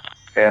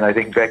 and I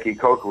think Becky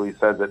Coakley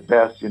says it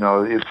best,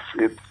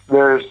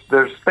 there's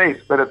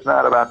space, but it's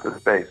not about the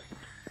space.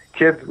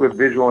 Kids with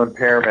visual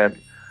impairment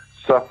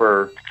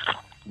suffer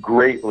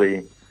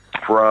greatly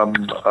from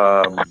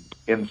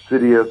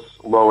insidious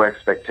low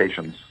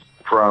expectations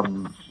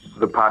from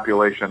the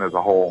population as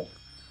a whole,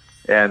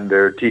 and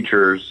their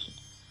teachers,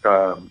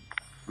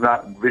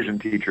 not vision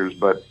teachers,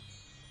 but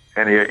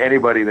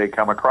anybody they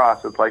come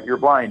across. It's like, you're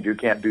blind, you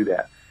can't do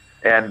that,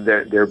 and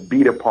they're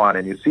beat upon.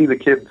 And you see the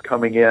kids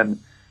coming in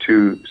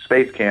to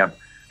space camp,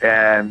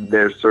 and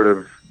they're sort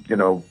of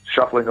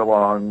shuffling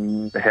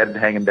along, head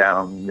hanging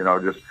down,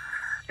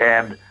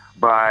 and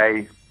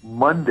by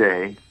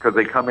Monday, because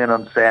they come in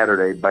on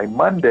Saturday, by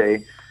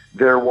Monday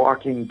they're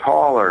walking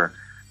taller,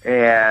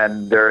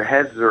 and their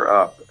heads are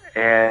up,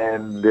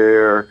 and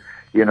they're,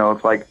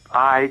 it's like,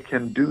 I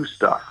can do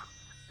stuff,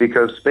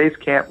 because space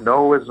camp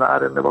no is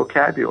not in the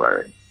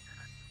vocabulary.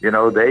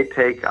 They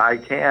take I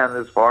can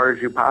as far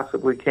as you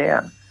possibly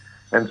can.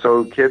 And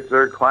so kids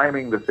are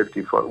climbing the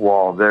 50-foot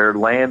wall, they're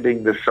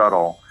landing the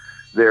shuttle,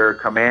 they're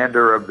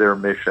commander of their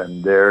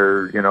mission,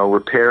 they're,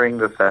 repairing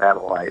the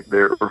satellite,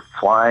 they're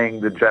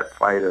flying the jet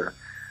fighter,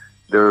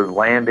 they're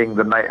landing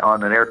the night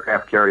on an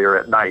aircraft carrier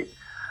at night.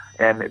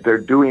 And they're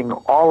doing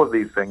all of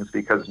these things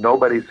because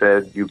nobody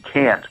said you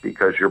can't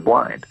because you're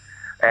blind.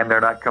 And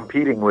they're not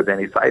competing with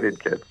any sighted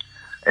kids.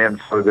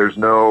 And so there's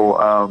no,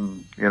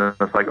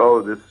 it's like,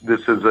 oh,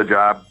 this is a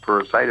job for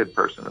a sighted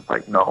person. It's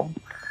like, no,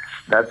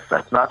 that's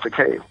not the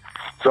case.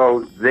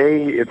 So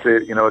it's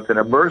an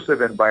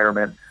immersive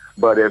environment,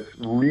 but it's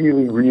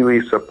really,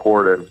 really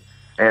supportive,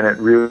 and it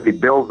really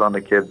builds on the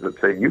kids that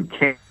say you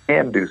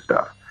can do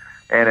stuff.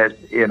 And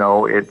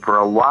it for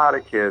a lot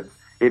of kids,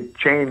 it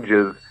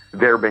changes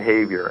their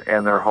behavior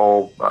and their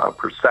whole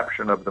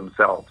perception of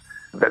themselves,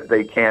 that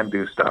they can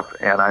do stuff,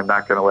 and I'm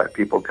not going to let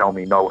people tell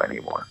me no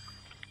anymore,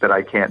 that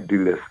I can't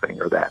do this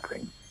thing or that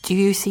thing. Do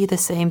you see the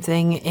same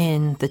thing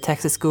in the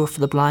Texas School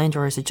for the Blind,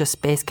 or is it just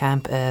Space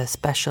Camp, a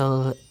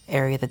special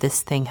area that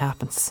this thing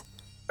happens?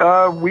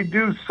 We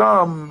do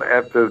some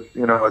at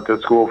the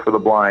School for the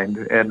Blind,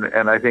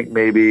 and I think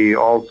maybe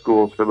all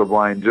schools for the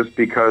blind, just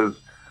because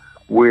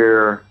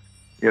we're,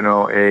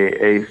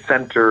 a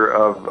center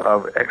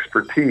of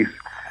expertise,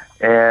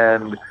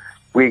 and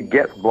we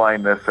get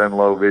blindness and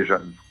low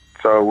vision.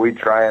 So we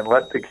try and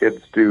let the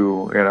kids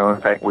do,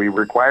 in fact, we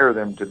require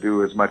them to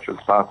do as much as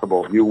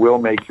possible. You will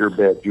make your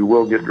bed. You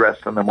will get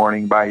dressed in the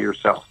morning by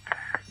yourself.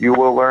 You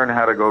will learn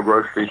how to go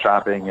grocery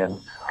shopping and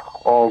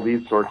all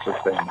these sorts of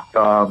things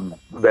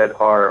that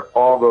are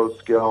all those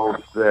skills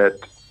that,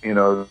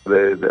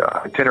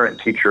 the itinerant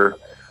teacher,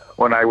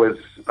 when I was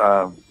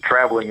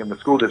traveling in the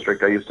school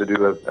district, I used to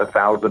do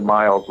 1,000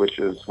 miles, which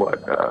is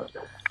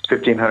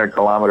 1,500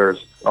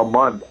 kilometers a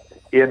month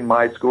in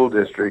my school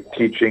district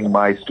teaching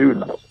my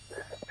students.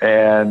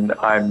 And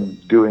I'm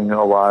doing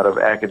a lot of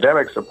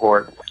academic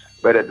support,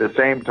 but at the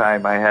same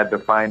time, I had to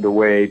find a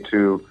way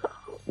to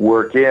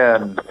work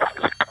in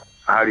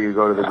how do you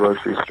go to the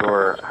grocery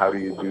store, how do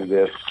you do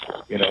this,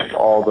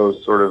 all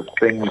those sort of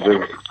things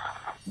of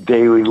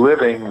daily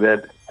living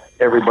that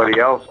everybody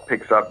else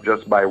picks up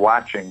just by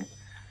watching,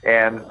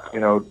 and,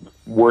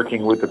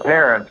 working with the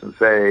parents and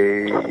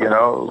say,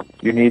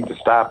 you need to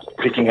stop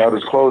picking out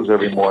his clothes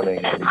every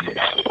morning. And,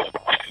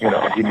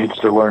 he needs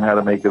to learn how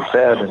to make his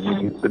bed, and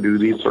he needs to do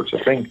these sorts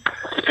of things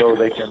so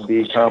they can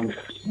become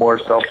more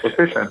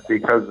self-sufficient,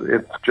 because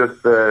it's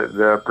just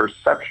the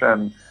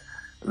perception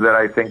that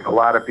I think a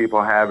lot of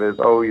people have is,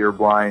 oh, you're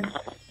blind,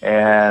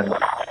 and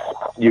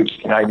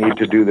I need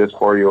to do this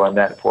for you and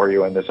that for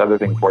you and this other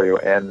thing for you,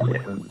 and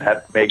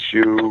that makes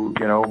you,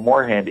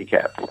 more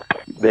handicapped.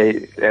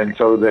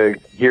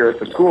 Here at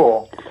the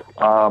school,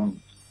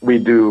 we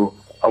do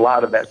a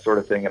lot of that sort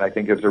of thing, and I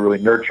think it's a really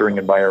nurturing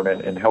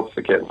environment and helps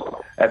the kids.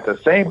 At the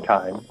same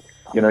time,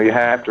 you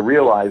have to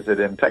realize that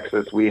in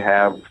Texas we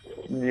have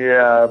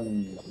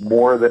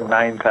more than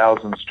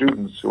 9,000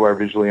 students who are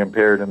visually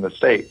impaired in the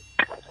state.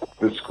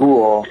 The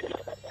school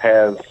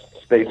has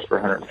space for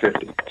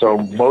 150. So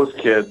most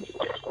kids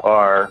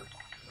are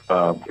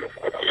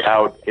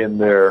out in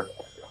their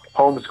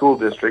home school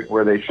district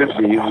where they should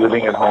be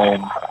living at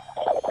home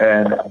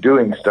and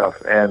doing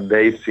stuff, and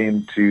they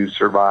seem to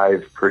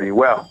survive pretty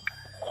well.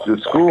 The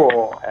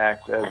school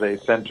acts as a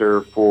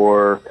center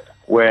for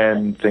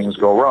when things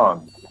go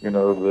wrong.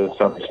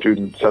 Some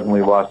students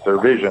suddenly lost their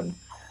vision,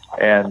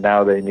 and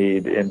now they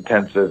need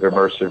intensive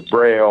immersive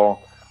braille,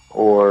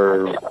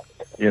 or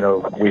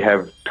we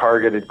have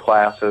targeted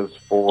classes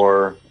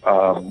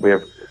we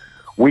have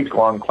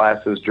week-long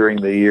classes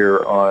during the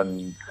year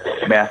on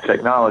math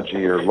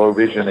technology or low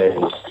vision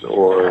aids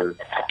or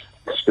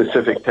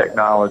specific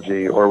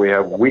technology, or we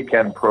have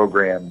weekend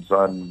programs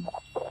on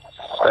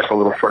special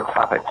little short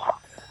topics.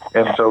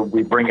 And so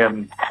we bring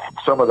in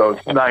some of those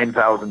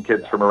 9,000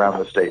 kids from around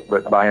the state,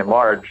 but by and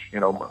large,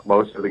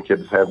 most of the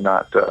kids have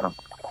not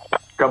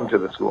come to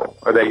the school,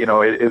 or they,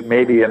 it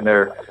maybe in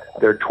their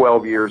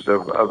 12 years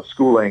of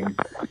schooling,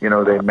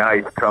 they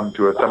might come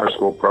to a summer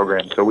school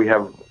program. So we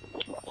have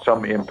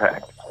some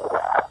impact.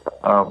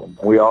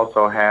 We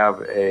also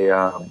have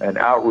an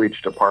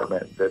outreach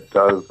department that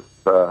does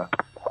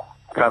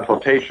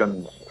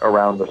consultations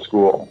around the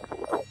school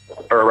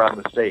or around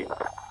the state,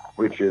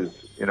 which is,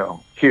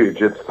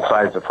 huge. It's the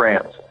size of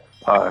France,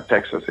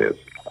 Texas is.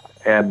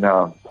 And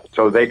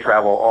so they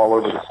travel all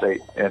over the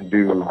state and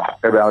do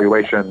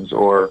evaluations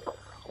or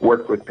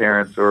work with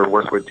parents or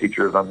work with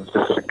teachers on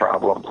specific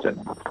problems,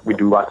 and we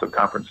do lots of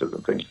conferences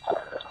and things.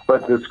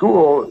 But the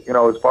school,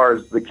 as far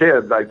as the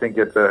kids, I think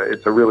it's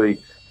a really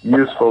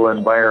useful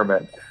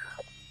environment.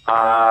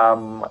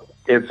 But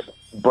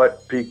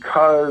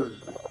because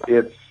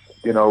it's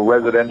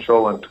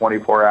residential and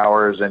 24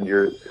 hours, and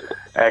you're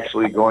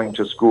actually going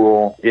to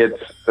school,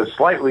 it's a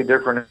slightly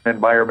different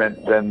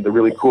environment than the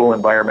really cool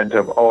environment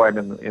of, I'm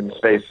in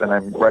space and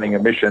I'm running a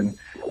mission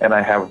and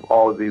I have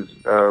all of these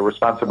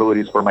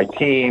responsibilities for my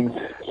team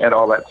and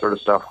all that sort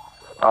of stuff,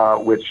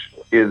 which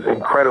is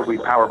incredibly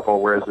powerful,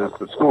 whereas at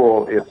the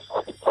school, it's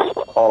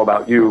all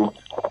about you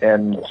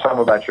and some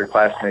about your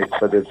classmates,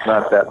 but it's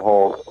not that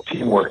whole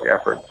teamwork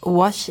effort.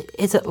 What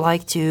is it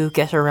like to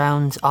get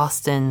around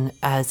Austin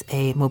as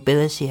a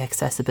mobility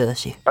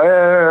accessibility?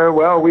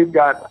 Well, we've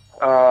got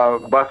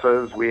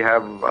buses. We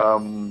have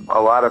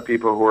a lot of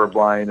people who are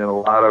blind and a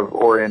lot of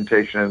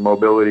orientation and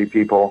mobility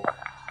people.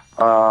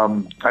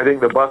 I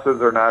think the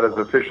buses are not as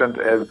efficient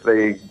as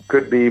they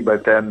could be,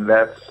 but then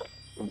that's,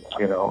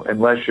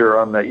 unless you're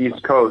on the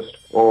East Coast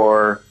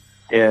or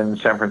in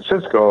San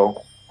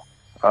Francisco,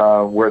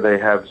 where they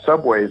have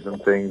subways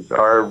and things,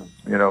 our,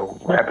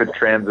 rapid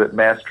transit,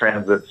 mass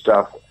transit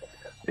stuff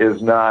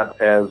is not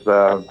as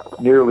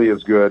nearly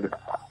as good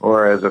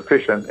or as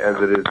efficient as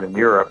it is in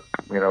Europe.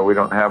 We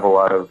don't have a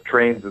lot of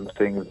trains and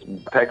things.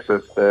 In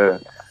Texas,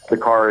 the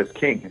car is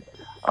king.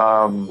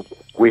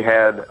 We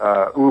had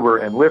Uber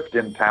and Lyft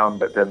in town,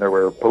 but then there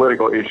were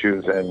political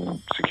issues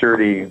and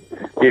security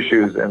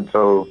issues, and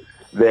so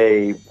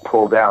they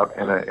pulled out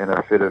in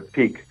a fit of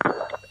pique.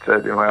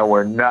 Said, well,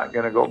 we're not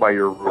going to go by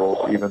your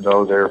rules, even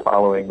though they're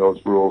following those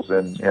rules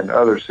in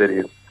other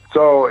cities.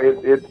 So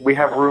we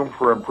have room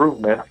for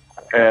improvement,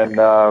 and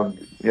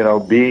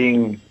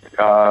being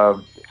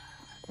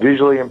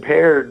visually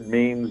impaired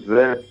means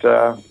that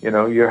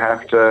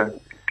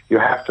you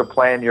have to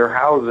plan your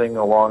housing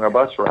along a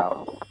bus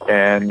route,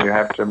 and you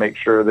have to make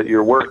sure that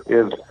your work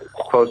is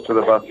close to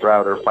the bus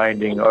route or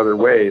finding other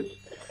ways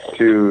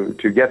to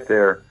get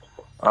there.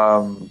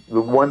 The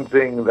one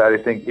thing that I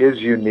think is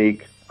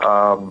unique,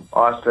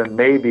 Austin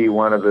may be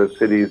one of the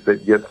cities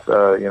that gets,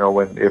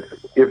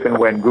 if and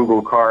when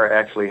Google Car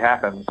actually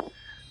happens,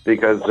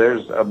 because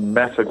there's a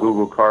mess of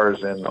Google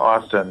Cars in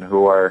Austin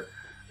who are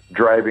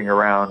driving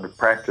around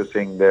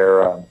practicing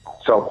their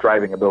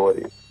self-driving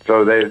ability.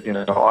 So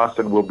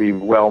Austin will be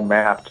well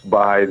mapped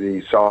by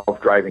the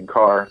self-driving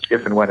car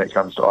if and when it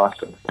comes to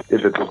Austin,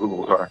 if it's a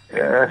Google car.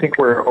 And I think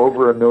we're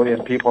over 1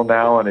 million people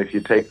now, and if you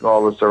take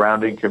all the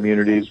surrounding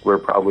communities, we're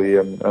probably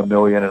 1.5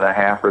 million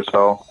or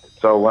so.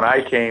 So when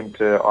I came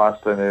to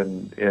Austin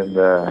in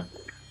the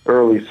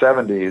early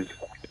 70s,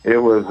 it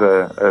was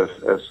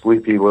a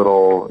sleepy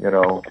little,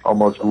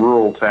 almost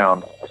rural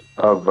town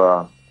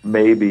of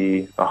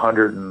maybe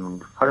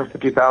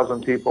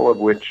 150,000 people, of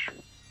which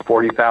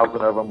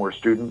 40,000 of them were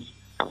students,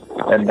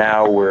 and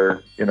now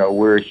we're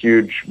a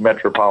huge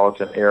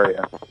metropolitan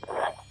area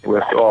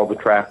with all the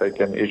traffic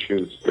and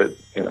issues that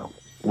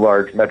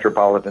large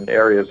metropolitan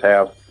areas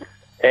have,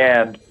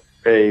 and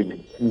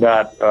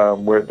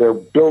where they're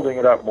building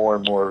it up more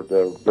and more,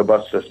 the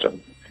bus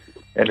system,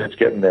 and it's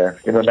getting there.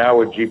 Now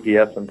with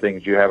GPS and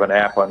things, you have an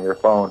app on your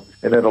phone,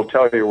 and it'll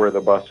tell you where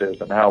the bus is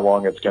and how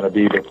long it's going to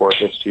be before it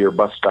gets to your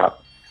bus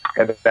stop,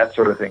 and that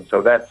sort of thing.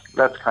 So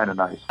that's kind of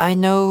nice. I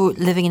know,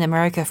 living in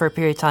America for a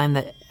period of time,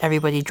 that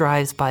everybody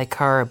drives by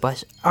car,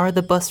 but are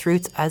the bus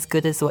routes as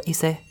good as what you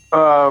say?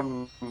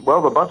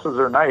 Well, the buses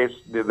are nice.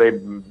 They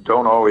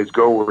don't always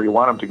go where you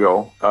want them to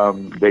go.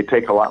 They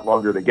take a lot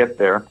longer to get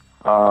there.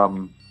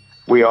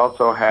 We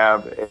also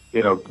have,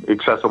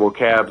 accessible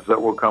cabs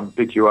that will come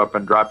pick you up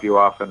and drop you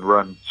off and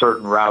run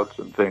certain routes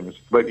and things.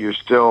 But you're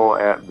still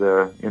at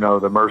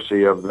the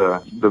mercy of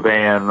the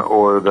van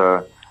or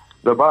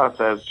the bus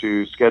as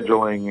to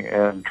scheduling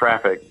and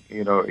traffic.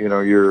 You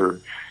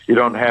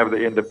don't have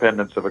the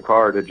independence of a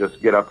car to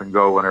just get up and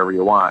go whenever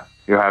you want.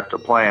 You have to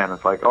plan.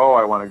 It's like,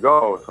 I want to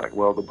go. It's like,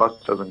 well, the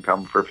bus doesn't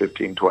come for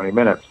 15, 20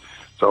 minutes,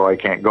 so I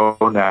can't go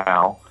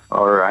now.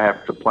 Or I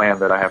have to plan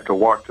that I have to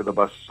walk to the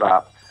bus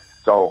stop.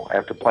 So I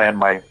have to plan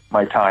my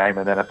time,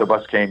 and then if the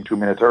bus came 2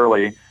 minutes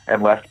early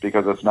and left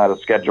because it's not a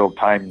scheduled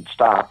timed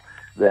stop,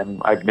 then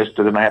I've missed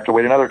it and I have to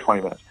wait another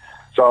 20 minutes.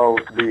 So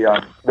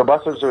the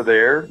buses are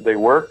there. They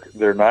work.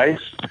 They're nice.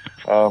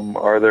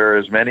 Are there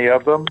as many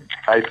of them?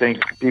 I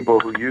think people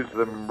who use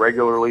them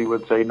regularly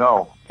would say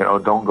no.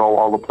 Don't go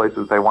all the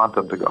places they want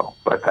them to go.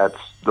 But that's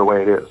the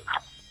way it is.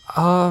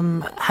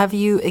 Have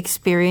you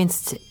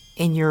experienced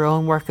in your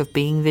own work of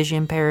being vision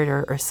impaired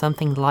or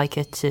something like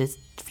it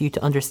for you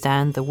to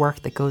understand the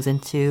work that goes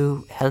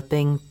into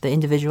helping the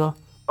individual?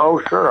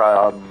 Oh, sure.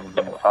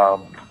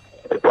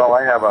 Well,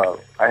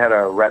 I had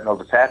a retinal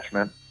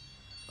detachment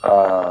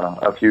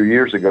a few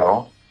years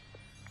ago,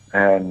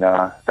 and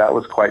that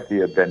was quite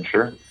the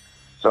adventure.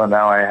 So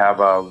now I have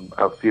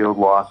a field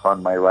loss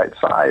on my right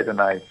side,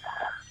 and I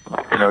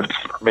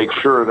make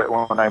sure that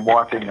when I'm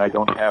walking, I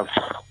don't have,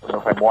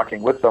 if I'm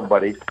walking with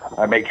somebody,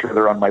 I make sure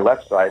they're on my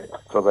left side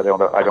so that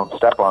I don't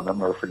step on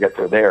them or forget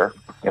they're there.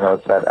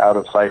 It's that out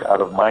of sight, out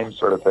of mind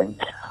sort of thing.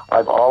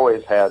 I've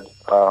always had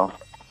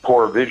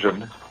poor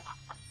vision,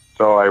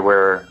 so I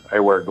wear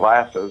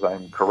glasses.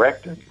 I'm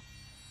corrected,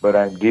 but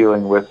I'm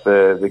dealing with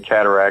the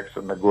cataracts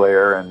and the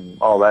glare and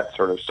all that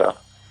sort of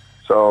stuff.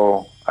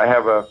 So I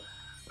have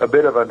a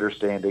bit of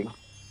understanding.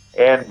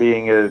 And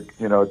being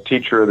a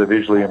teacher of the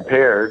visually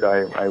impaired,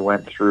 I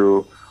went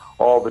through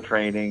all the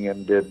training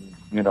and did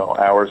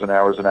hours and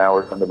hours and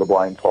hours under the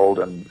blindfold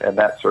and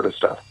that sort of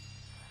stuff.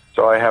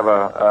 So I have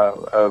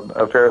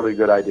a fairly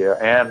good idea.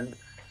 And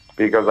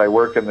because I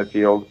work in the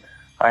field,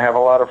 I have a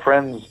lot of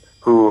friends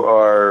who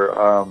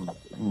are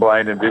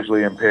blind and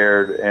visually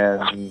impaired,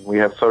 and we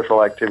have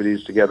social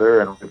activities together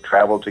and we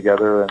travel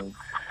together, and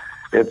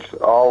it's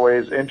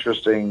always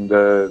interesting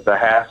the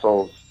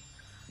hassles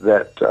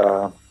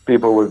that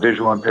people with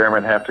visual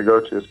impairment have to go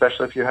to,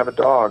 especially if you have a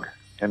dog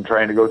and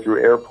trying to go through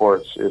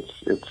airports.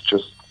 It's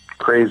just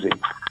crazy.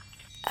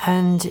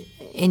 And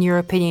in your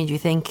opinion, do you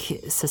think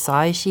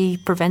society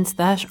prevents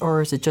that,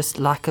 or is it just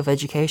lack of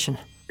education?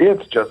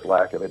 It's just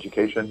lack of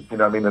education. The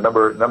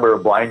number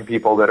of blind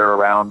people that are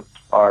around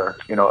are,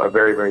 a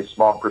very, very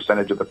small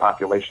percentage of the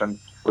population,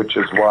 which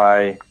is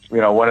why,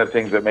 one of the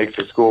things that makes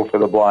the School for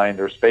the Blind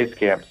or Space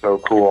Camp so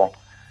cool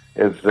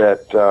is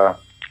that,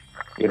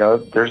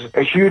 there's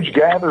a huge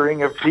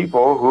gathering of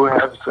people who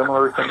have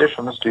similar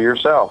conditions to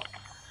yourself.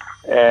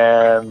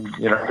 And,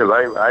 because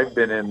I've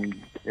been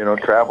in,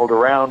 traveled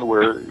around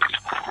where,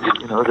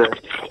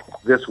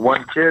 this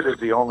one kid is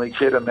the only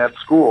kid in that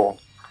school.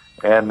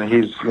 And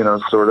he's,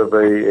 sort of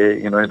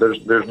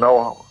there's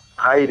no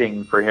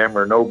hiding for him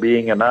or no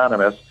being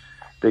anonymous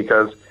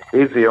because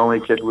he's the only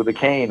kid with a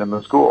cane in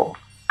the school.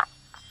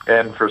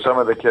 And for some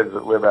of the kids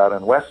that live out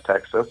in West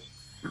Texas,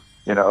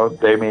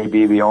 they may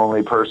be the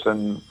only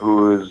person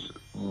who is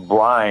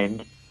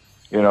blind,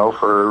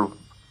 for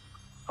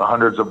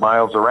hundreds of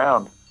miles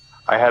around.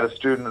 I had a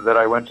student that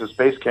I went to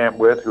space camp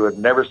with who had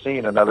never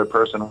seen another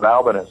person with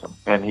albinism.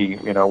 And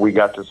we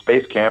got to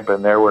space camp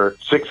and there were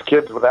 6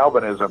 kids with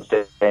albinism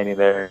standing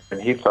there.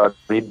 And he thought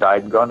he'd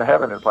died and gone to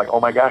heaven. It's like,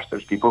 oh my gosh,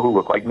 there's people who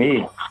look like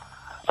me.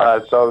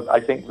 So I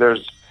think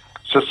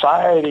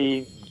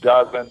society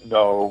doesn't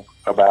know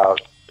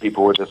about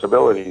people with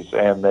disabilities,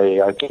 and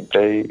I think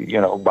they,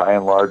 by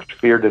and large,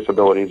 fear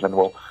disabilities and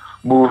will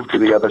move to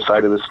the other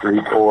side of the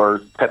street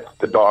or pet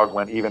the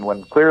dog even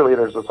when clearly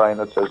there's a sign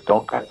that says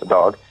don't pet the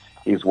dog,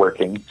 he's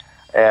working.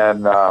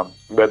 And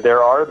but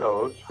there are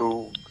those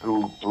who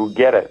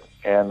get it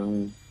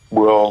and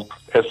will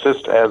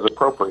assist as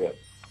appropriate.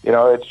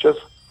 It's just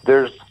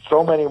there's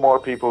so many more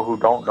people who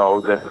don't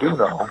know than do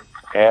know,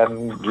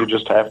 and you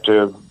just have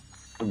to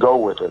go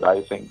with it.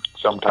 I think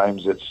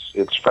sometimes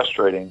it's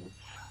frustrating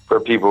for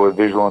people with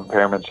visual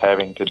impairments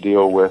having to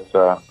deal with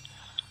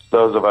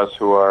those of us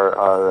who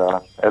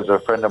are as a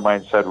friend of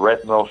mine said,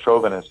 retinal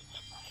chauvinists.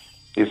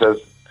 He says,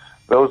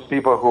 those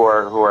people who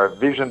are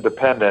vision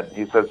dependent,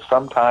 he says,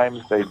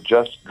 sometimes they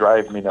just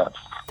drive me nuts.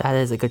 That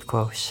is a good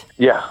quote.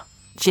 Yeah.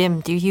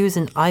 Jim, do you use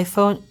an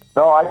iPhone?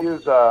 No, I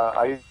use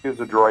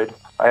a Droid.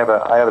 I have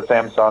a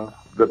Samsung.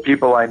 The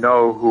people I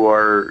know who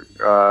are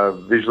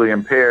visually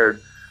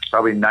impaired,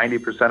 probably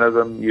 90% of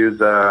them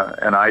use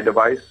an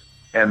iDevice.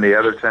 and the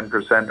other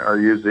 10% are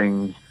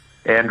using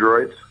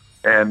Androids.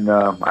 And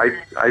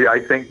I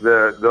think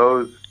the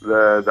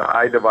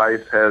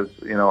iDevice has,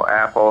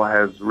 Apple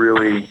has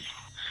really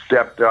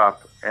stepped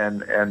up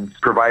and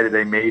provided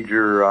a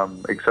major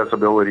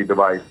accessibility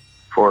device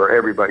for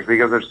everybody,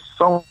 because there's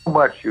so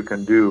much you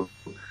can do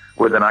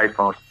with an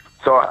iPhone.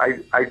 So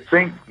I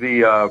think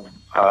the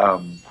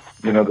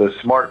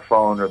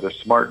smartphone or the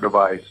smart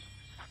device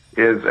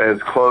is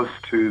as close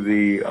to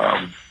the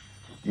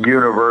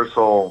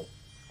universal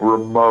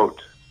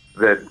remote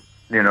that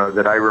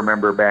I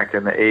remember back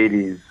in the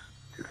 80s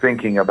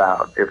thinking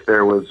about. If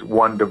there was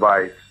one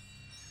device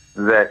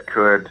that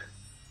could,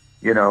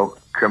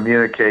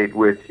 communicate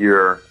with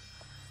your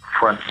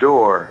front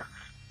door,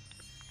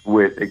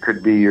 it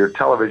could be your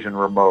television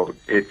remote,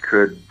 it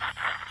could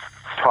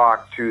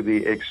talk to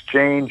the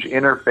exchange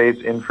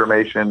interface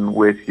information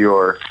with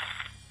your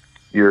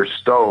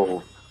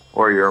stove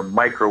or your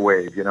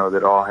microwave,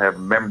 that all have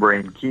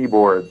membrane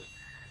keyboards.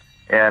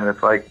 And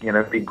it's like,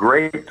 it'd be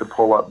great to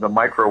pull up the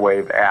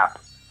microwave app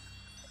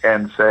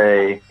and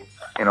say,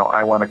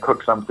 I want to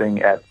cook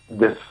something at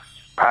this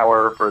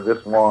power for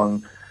this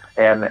long,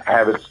 and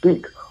have it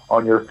speak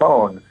on your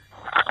phone,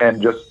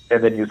 and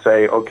then you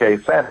say, okay,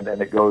 send,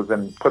 and it goes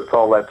and puts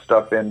all that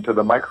stuff into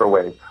the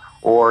microwave.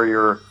 Or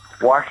your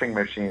washing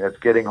machine. It's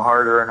getting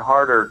harder and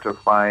harder to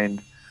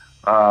find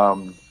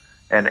an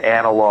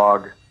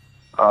analog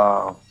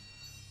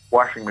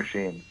washing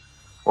machine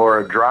or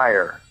a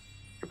dryer,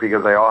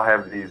 because they all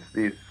have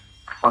these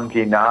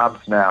funky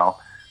knobs now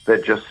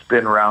that just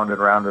spin round and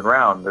round and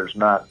round. There's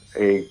not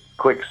a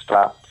quick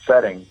stop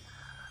setting.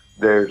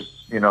 There's,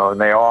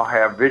 and they all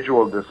have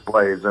visual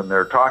displays, and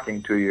they're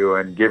talking to you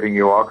and giving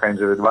you all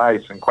kinds of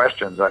advice and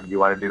questions. Like, do you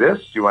want to do this?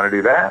 Do you want to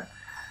do that?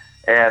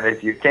 And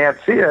if you can't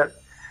see it,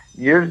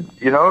 you're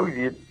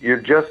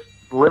just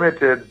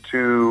limited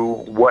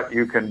to what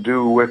you can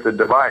do with the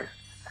device.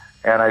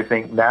 And I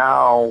think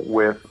now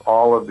with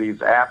all of these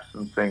apps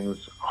and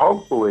things,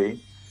 hopefully,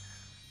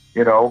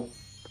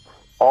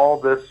 all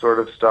this sort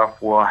of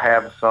stuff will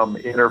have some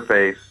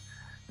interface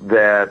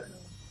that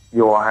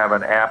you'll have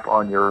an app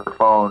on your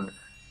phone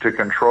to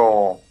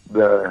control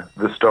the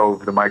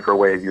stove, the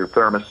microwave, your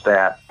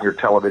thermostat, your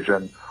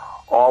television.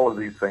 All of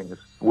these things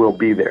will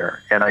be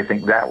there, and I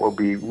think that will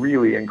be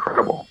really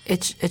incredible.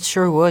 It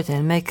sure would,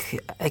 and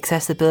make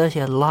accessibility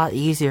a lot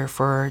easier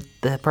for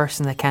the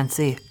person that can't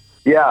see.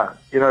 Yeah,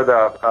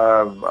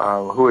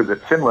 who is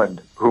it?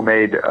 Finland, who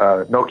made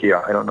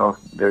Nokia. I don't know if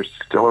they're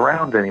still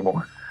around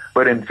anymore,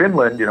 but in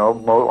Finland,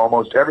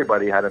 almost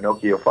everybody had a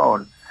Nokia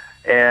phone,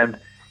 and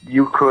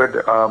you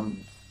could,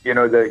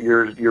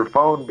 your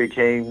phone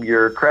became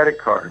your credit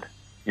card.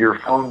 Your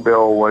phone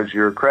bill was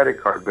your credit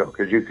card bill,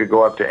 because you could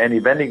go up to any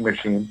vending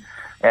machine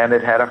and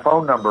it had a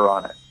phone number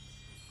on it.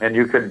 And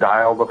you could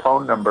dial the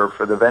phone number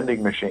for the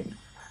vending machine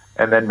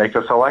and then make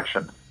a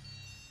selection.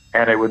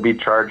 And it would be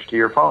charged to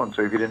your phone.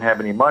 So if you didn't have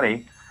any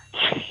money,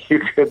 you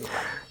could,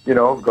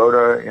 go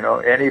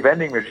to, any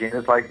vending machine.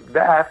 It's like,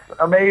 that's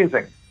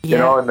amazing.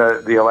 Yeah. And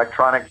the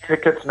electronic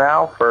tickets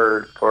now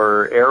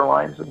for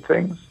airlines and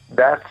things,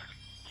 that's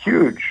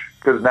huge,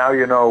 because now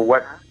you know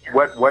what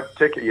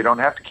ticket. You don't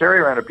have to carry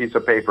around a piece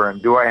of paper and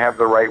do I have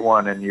the right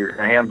one, and you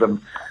hand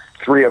them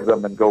 3 of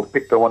them and go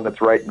pick the one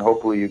that's right, and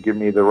hopefully you give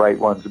me the right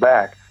ones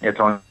back. It's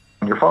on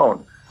your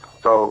phone.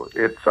 So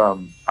it's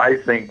I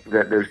think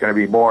that there's going to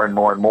be more and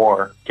more and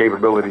more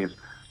capabilities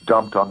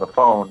dumped on the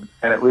phone,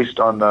 and at least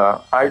on the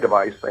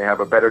iDevice they have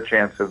a better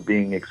chance of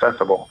being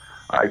accessible.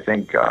 I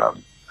think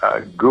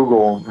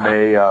Google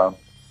may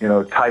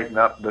tighten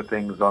up the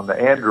things on the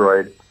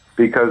Android,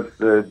 because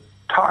the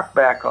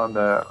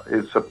TalkBack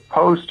is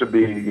supposed to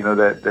be,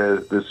 that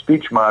the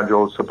speech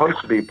module is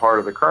supposed to be part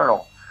of the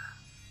kernel,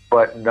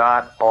 but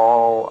not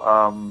all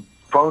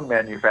phone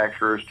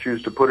manufacturers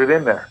choose to put it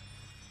in there.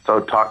 So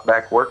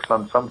TalkBack works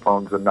on some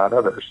phones and not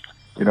others.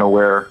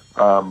 Where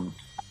on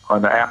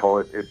the Apple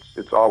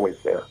it's always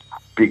there,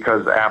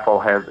 because Apple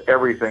has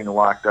everything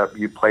locked up.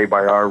 You play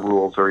by our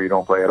rules or you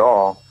don't play at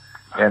all.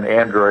 And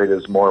Android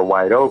is more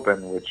wide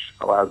open, which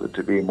allows it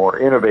to be more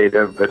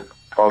innovative, but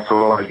also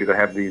allows you to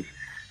have these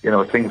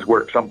things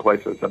work some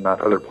places and not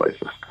other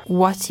places.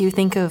 What do you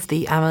think of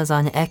the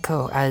Amazon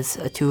Echo as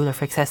a tool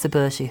for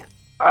accessibility?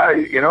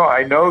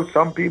 I know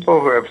some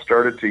people who have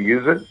started to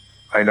use it.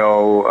 I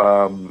know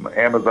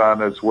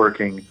Amazon is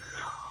working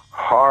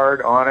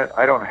hard on it.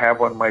 I don't have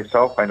one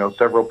myself. I know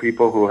several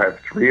people who have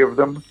 3 of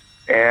them.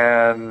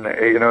 And,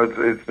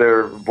 it's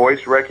their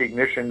voice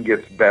recognition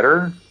gets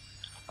better.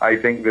 I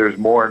think there's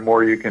more and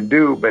more you can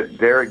do. But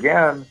there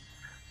again,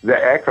 the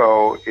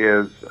Echo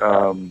is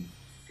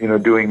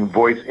doing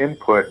voice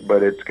input,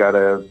 but it's got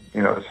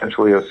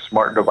essentially a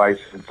smart device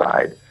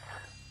inside,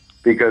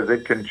 because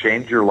it can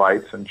change your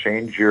lights and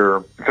change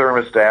your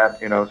thermostat,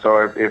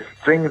 so if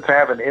things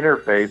have an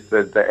interface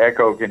that the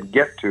Echo can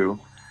get to,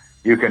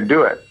 you can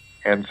do it.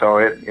 And so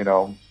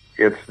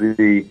it's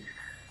the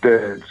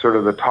sort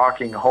of the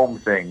talking home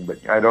thing, but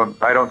I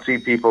don't see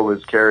people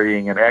as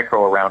carrying an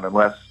Echo around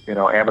unless,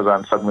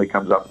 Amazon suddenly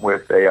comes up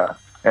with a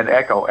an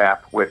Echo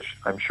app, which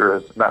I'm sure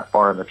is not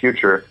far in the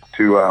future,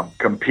 to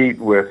compete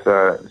with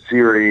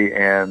Siri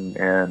and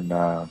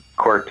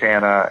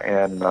Cortana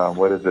and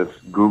what is this,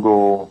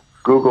 Google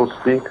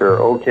Speak or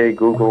OK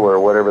Google or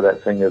whatever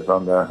that thing is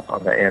on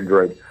the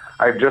Android.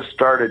 I've just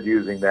started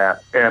using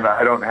that, and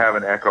I don't have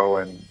an Echo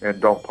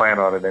and don't plan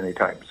on it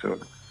anytime soon.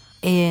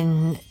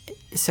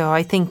 So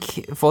I think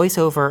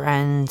voiceover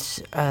and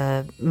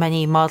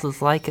many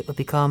models like it will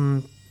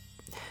become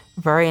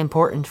very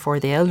important for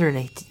the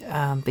elderly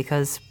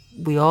because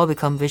we all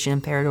become vision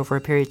impaired over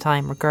a period of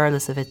time,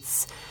 regardless if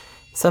it's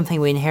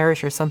something we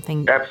inherit or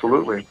something.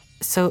 Absolutely.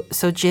 So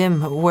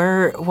Jim,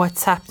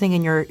 what's happening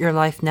in your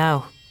life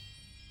now?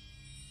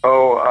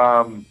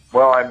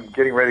 Well, I'm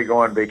getting ready to go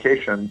on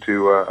vacation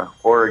to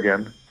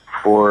Oregon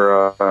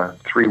for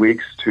 3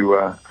 weeks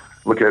to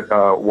look at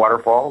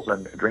waterfalls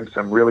and drink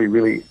some really,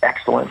 really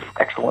excellent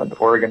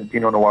Oregon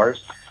Pinot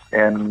Noirs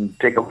and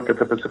take a look at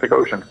the Pacific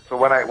Ocean. So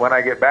when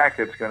I get back,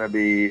 it's going to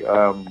be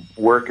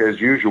work as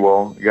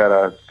usual. You got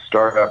to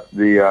start up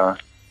the.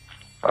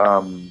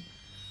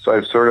 So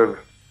I've sort of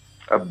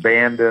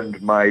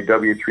abandoned my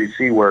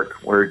W3C work,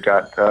 where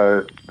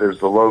there's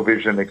the Low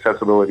Vision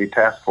Accessibility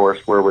Task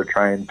Force, where we're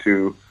trying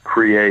to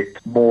create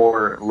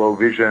more low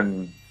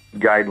vision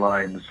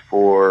guidelines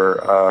for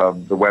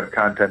the web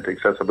content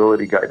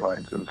accessibility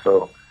guidelines, and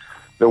so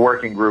the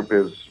working group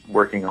is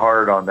working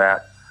hard on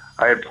that.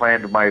 I had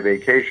planned my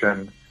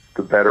vacation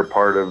the better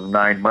part of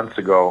 9 months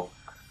ago,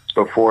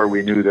 before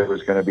we knew there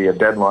was going to be a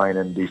deadline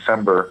in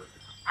December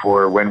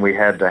for when we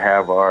had to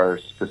have our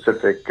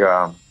specific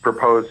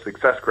proposed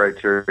success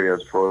criteria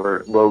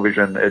for low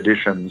vision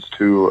additions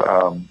to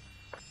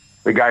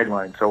the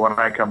guidelines. So when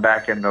I come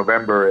back in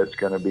November, it's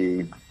going to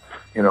be,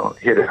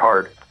 hit it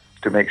hard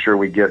to make sure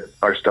we get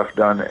our stuff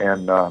done.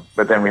 And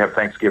but then we have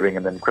Thanksgiving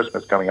and then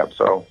Christmas coming up,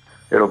 so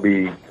it'll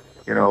be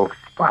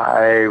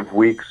 5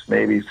 weeks,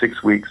 maybe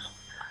 6 weeks.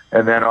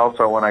 And then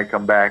also when I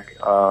come back,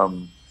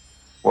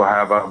 we'll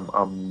have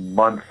a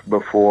month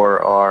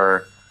before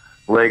our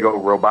Lego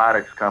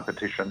robotics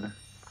competition.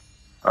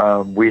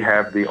 We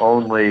have the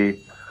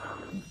only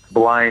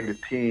blind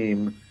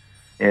team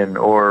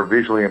or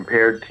visually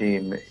impaired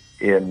team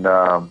in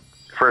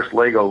First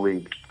Lego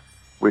League,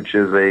 which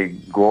is a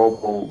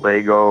global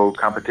Lego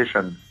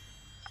competition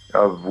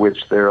of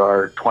which there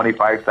are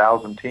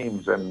 25,000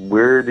 teams, and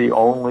we're the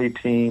only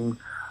team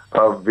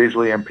of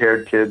visually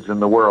impaired kids in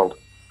the world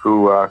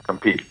who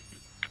compete.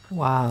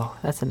 Wow,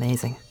 that's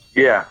amazing.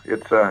 Yeah,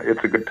 it's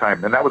a good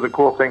time. And that was a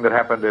cool thing that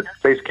happened at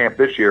Space Camp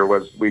this year,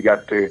 was we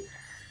got to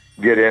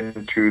get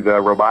into the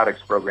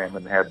robotics program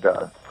and had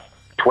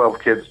 12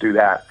 kids do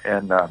that,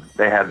 and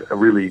they had a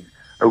really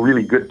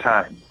good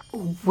time.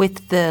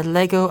 With the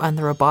Lego and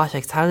the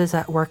robotics, how does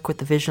that work with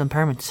the visual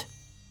impairments?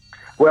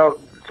 Well,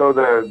 so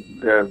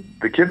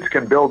the kids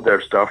can build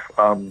their stuff.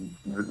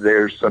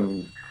 There's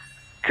some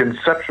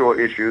conceptual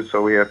issues,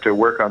 so we have to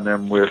work on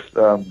them with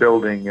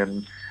building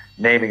and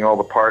naming all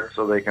the parts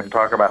so they can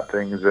talk about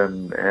things,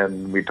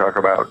 and we talk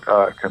about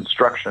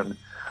construction.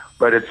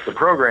 But it's the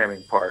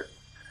programming part.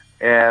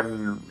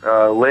 And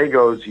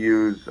Legos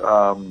use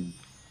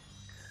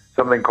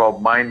something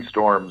called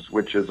Mindstorms,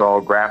 which is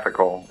all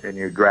graphical, and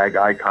you drag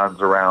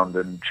icons around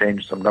and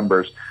change some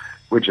numbers,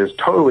 which is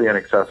totally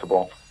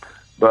inaccessible.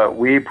 But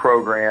we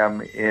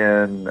program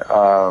in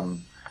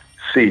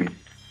C++,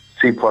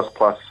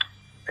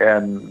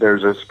 and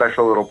there's a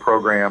special little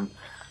program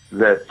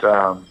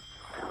that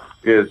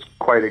is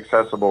quite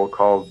accessible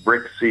called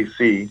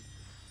BrickCC,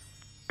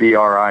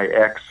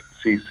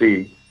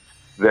 BRIXCC,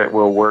 that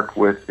will work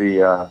with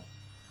the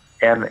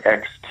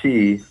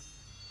NXT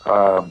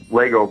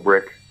Lego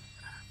brick.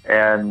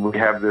 And we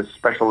have this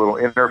special little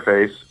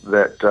interface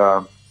that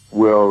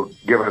will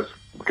give us,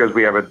 because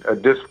we have a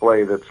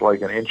display that's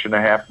like 1.5 inches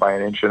by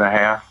 1.5 inches,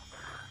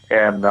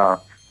 and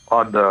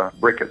on the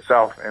brick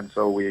itself. And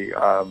so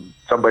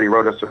somebody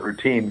wrote us a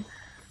routine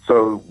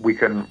so we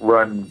can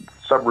run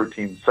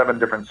subroutines, 7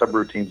 different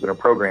subroutines in a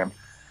program,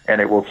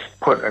 and it will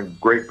put a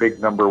great big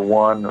number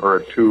 1 or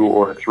a 2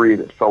 or a 3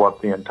 that fill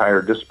up the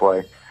entire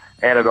display.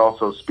 And it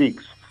also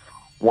speaks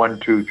 1,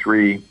 2,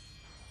 3,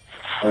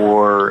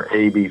 4,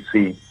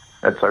 ABC.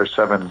 That's our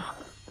 7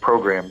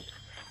 programs.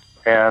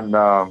 And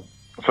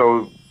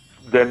so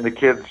then the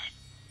kids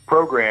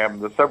program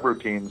the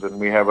subroutines, and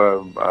we have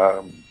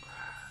a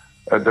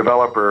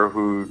developer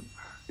who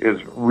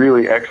is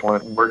really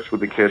excellent and works with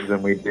the kids,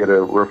 and we did a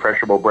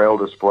refreshable braille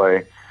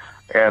display,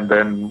 and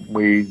then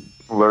we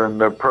learn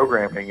the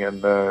programming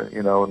and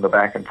the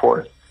back and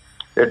forth.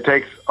 It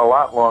takes a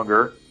lot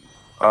longer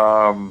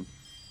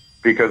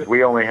because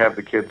we only have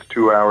the kids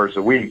 2 hours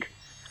a week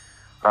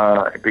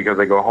because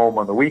they go home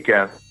on the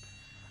weekend,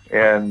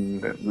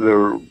 and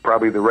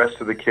probably the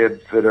rest of the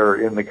kids that are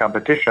in the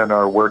competition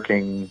are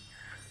working,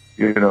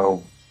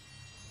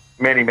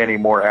 many, many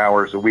more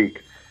hours a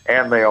week,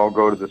 and they all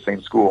go to the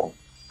same school.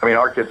 I mean,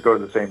 our kids go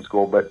to the same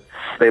school, but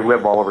they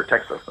live all over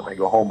Texas, and they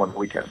go home on the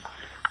weekend.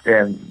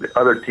 And the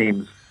other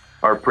teams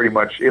are pretty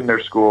much in their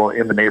school,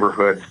 in the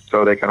neighborhood,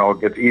 so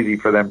it's easy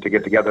for them to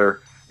get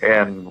together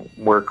and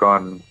work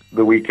on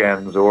the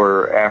weekends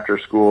or after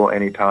school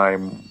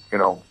anytime,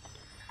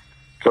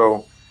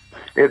 So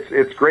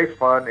it's great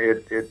fun.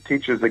 It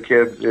teaches the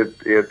kids.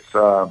 It's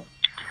a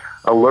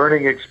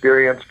learning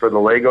experience for the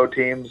Lego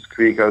teams,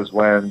 because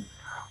when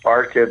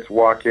our kids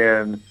walk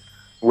in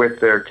with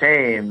their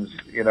canes,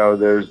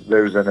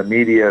 there's an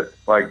immediate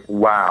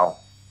wow,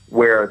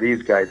 where are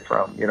these guys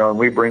from? And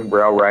we bring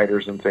Braille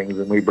writers and things,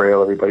 and we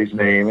Braille everybody's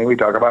name, and we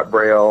talk about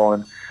Braille,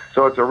 and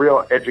so it's a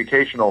real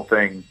educational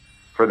thing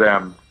for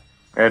them.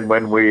 And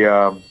when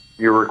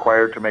you're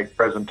required to make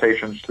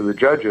presentations to the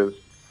judges,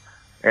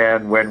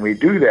 and when we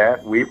do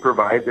that, we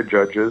provide the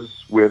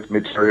judges with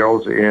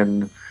materials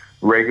in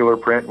regular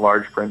print,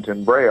 large print,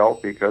 and Braille,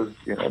 because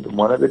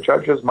one of the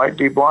judges might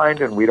be blind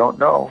and we don't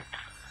know.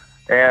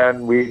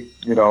 And we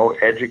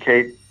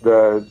educate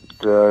the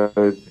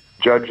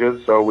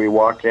judges. So we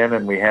walk in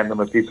and we hand them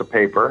a piece of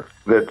paper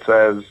that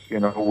says,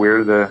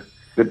 we're the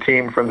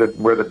team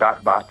we're the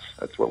dot bots.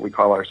 That's what we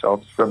call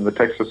ourselves, from the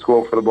Texas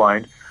School for the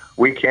Blind.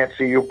 We can't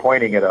see you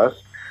pointing at us.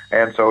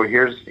 And so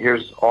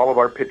here's all of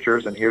our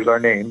pictures, and here's our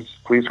names.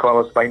 Please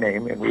call us by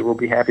name, and we will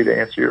be happy to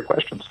answer your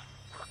questions.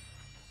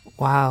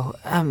 Wow.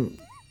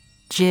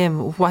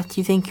 Jim, what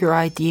do you think your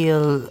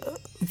ideal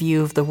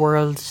view of the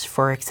world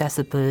for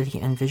accessibility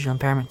and visual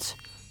impairments?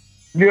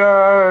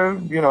 Yeah,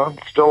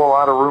 still a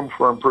lot of room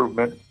for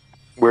improvement.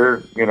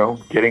 We're,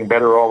 getting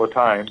better all the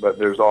time, but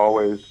there's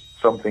always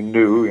something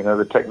new.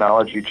 The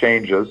technology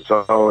changes.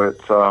 So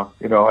it's,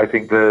 I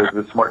think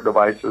the smart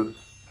devices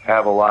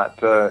have a lot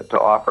to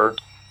offer,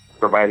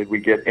 provided we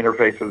get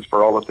interfaces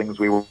for all the things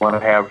we want to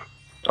have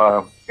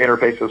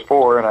interfaces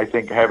for. And I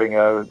think having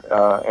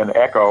an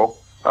Echo,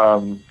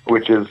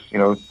 which is,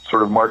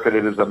 sort of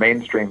marketed as a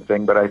mainstream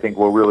thing, but I think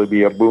will really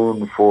be a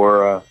boon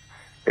for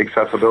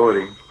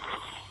accessibility.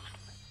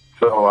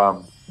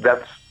 So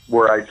that's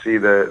where I see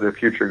the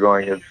future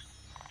going, is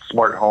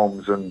smart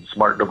homes and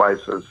smart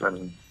devices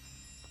and,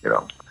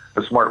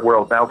 a smart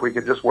world. Now, if we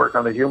could just work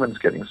on the humans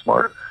getting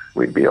smart,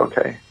 we'd be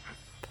okay.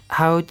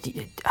 How do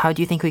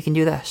you think we can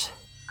do that?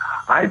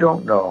 I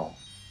don't know.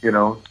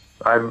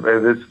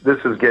 This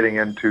is getting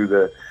into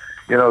the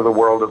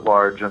world at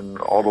large, and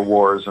all the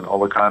wars and all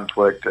the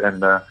conflict,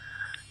 and the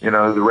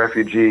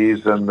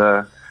refugees,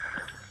 and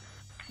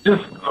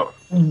just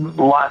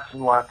lots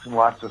and lots and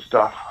lots of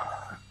stuff.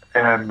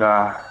 And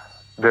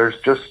there's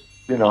just,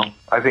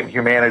 I think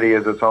humanity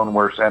is its own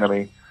worst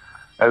enemy,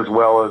 as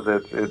well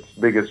as its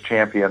biggest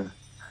champion.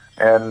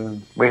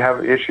 And we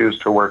have issues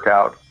to work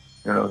out,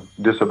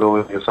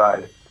 disability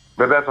aside.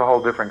 But that's a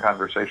whole different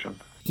conversation.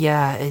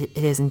 Yeah, it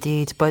is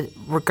indeed. But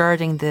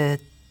regarding the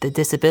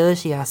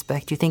disability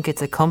aspect, do you think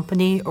it's a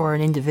company or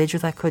an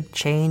individual that could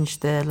change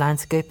the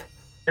landscape?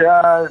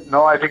 Yeah,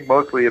 no, I think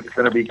mostly it's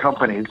going to be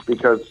companies,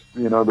 because,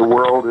 the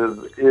world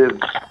is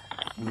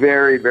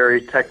very,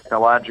 very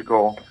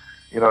technological.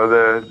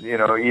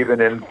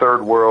 Even in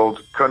third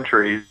world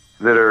countries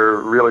that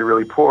are really,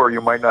 really poor,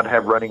 you might not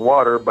have running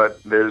water,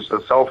 but there's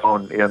a cell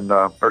phone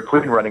or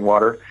clean running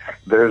water.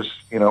 There's,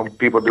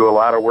 people do a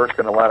lot of work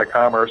and a lot of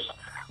commerce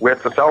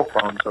with the cell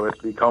phone, so it's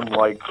become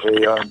like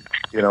a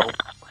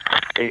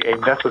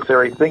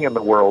necessary thing in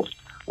the world.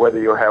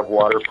 Whether you have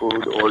water,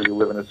 food, or you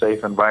live in a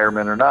safe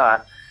environment or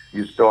not,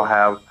 you still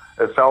have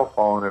a cell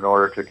phone in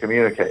order to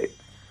communicate.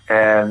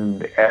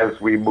 And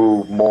as we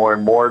move more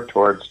and more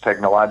towards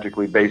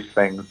technologically based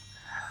things,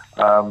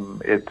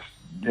 it's,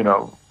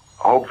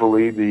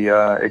 hopefully the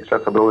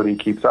accessibility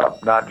keeps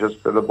up, not just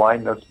for the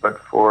blindness, but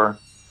for,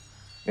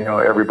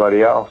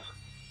 everybody else.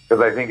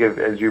 Because I think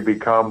as you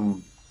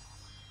become,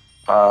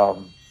 as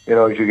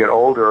you get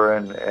older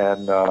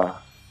and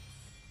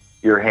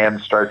your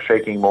hands start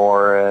shaking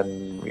more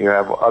and you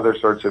have other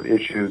sorts of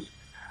issues,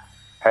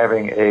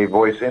 having a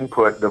voice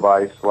input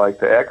device like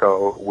the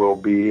Echo will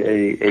be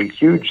a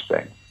huge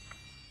thing.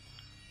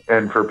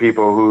 And for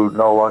people who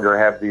no longer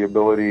have the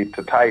ability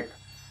to type,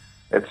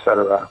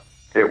 etc.,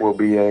 it will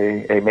be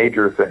a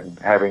major thing,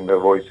 having the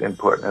voice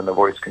input and the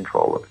voice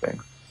control of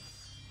things.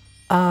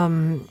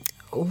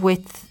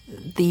 With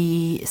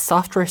the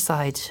software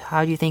side,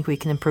 how do you think we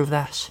can improve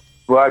that?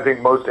 Well, I think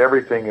most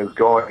everything is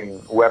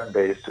going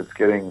web-based. It's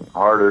getting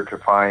harder to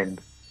find.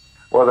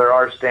 Well, there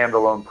are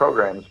standalone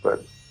programs,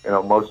 but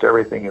most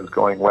everything is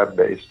going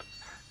web-based,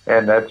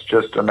 and that's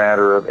just a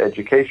matter of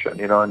education.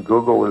 And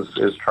Google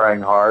is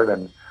trying hard,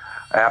 and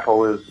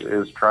Apple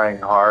is trying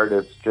hard.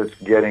 It's just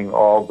getting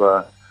all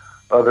the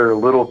other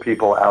little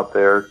people out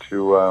there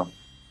to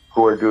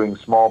who are doing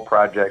small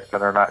projects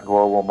and are not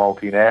global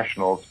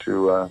multinationals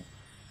to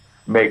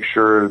make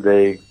sure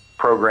they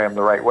program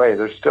the right way.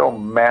 There's still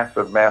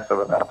massive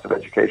amounts of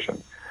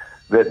education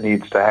that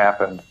needs to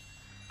happen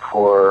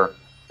for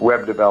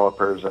web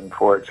developers and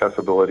for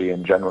accessibility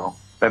in general.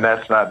 And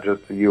that's not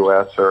just the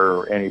U.S.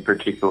 or any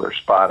particular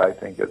spot. I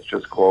think it's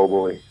just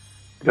globally.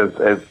 Because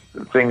as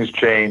things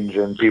change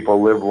and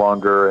people live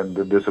longer and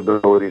the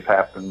disabilities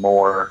happen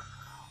more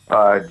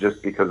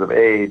just because of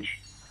age,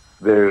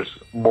 there's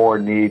more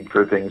need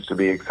for things to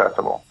be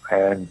accessible.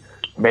 And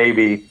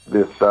maybe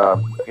this,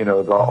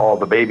 all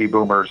the baby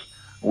boomers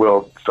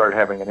will start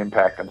having an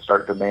impact and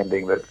start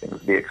demanding that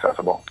things be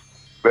accessible.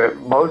 But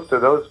most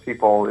of those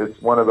people, it's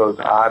one of those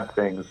odd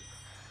things.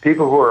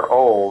 People who are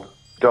old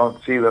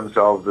don't see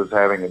themselves as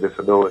having a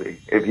disability.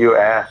 If you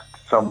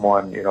asked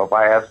someone, if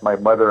I asked my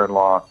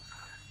mother-in-law,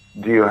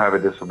 do you have a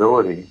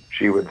disability?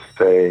 She would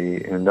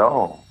say,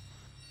 no.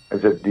 I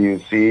said,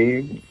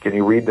 can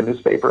you read the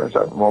newspaper? And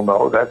said, well,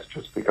 no, that's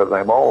just because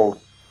I'm old.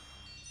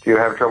 Do you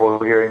have trouble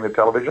hearing the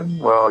television?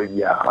 Well,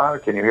 yeah.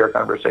 Can you hear a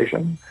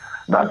conversation?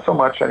 Not so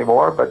much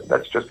anymore, but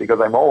that's just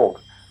because I'm old.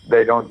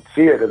 They don't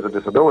see it as a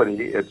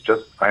disability. It's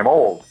just I'm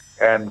old.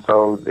 And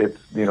so it's,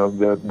 the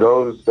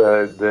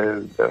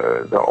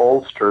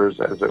oldsters,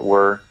 as it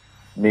were,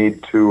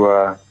 need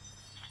to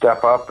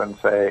step up and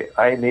say,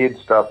 I need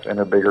stuff in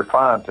a bigger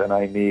font, and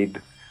I need,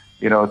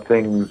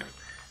 things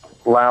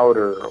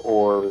louder,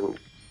 or,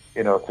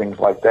 things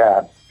like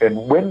that.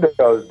 And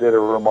Windows did a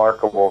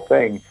remarkable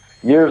thing.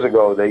 Years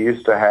ago, they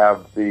used to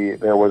have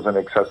there was an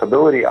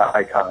accessibility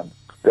icon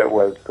that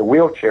was the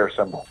wheelchair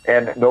symbol,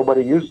 and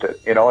nobody used it,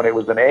 and it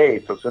was an A.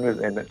 So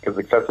because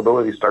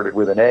accessibility started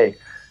with an A.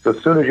 So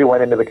as soon as you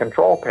went into the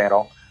control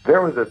panel,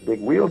 there was this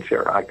big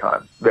wheelchair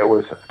icon that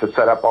was to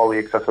set up all the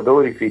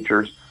accessibility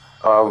features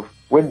of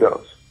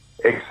Windows,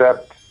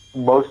 except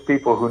most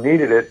people who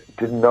needed it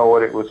didn't know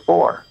what it was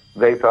for.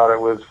 They thought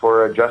it was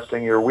for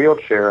adjusting your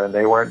wheelchair, and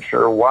they weren't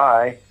sure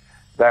why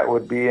that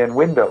would be in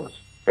Windows.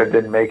 It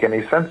didn't make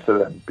any sense to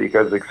them,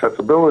 because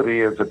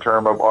accessibility is a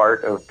term of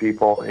art of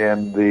people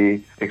in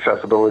the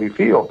accessibility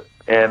field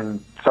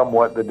and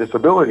somewhat the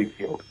disability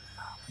field.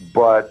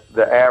 But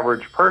the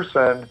average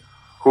person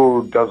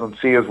who doesn't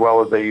see as well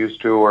as they used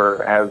to,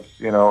 or has,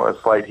 a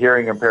slight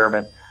hearing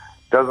impairment,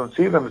 doesn't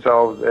see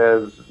themselves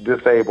as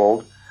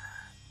disabled,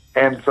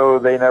 and so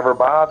they never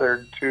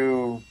bothered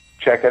to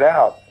check it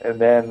out. And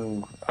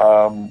then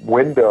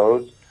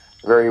Windows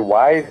very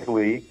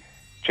wisely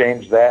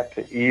changed that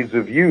to ease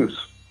of use,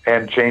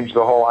 and changed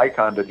the whole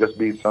icon to just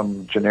be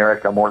some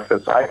generic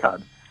amorphous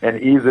icon. And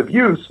ease of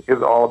use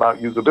is all about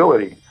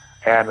usability.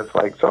 And it's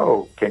like,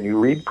 so, can you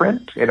read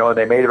print? And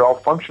they made it all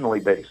functionally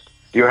based.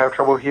 Do you have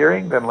trouble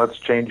hearing? Then let's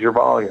change your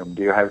volume.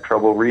 Do you have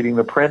trouble reading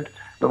the print?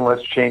 Then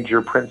let's change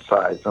your print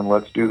size, and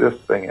let's do this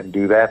thing and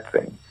do that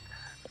thing.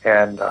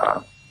 And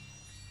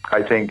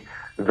I think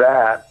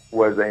that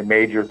was a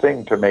major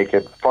thing to make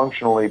it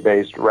functionally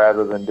based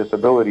rather than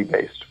disability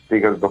based.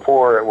 Because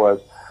before it was,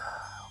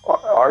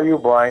 are you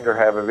blind or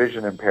have a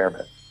vision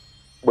impairment?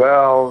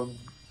 Well,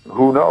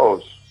 who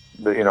knows?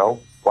 A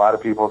lot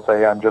of people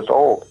say I'm just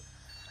old.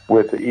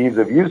 With the ease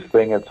of use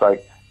thing, it's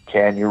like,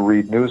 can you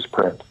read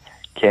newsprint?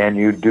 Can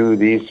you do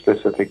these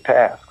specific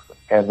tasks?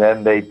 And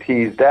then they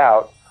teased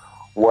out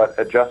what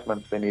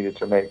adjustments they needed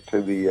to make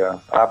to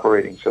the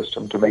operating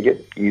system to make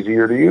it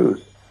easier to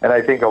use. And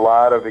I think a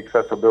lot of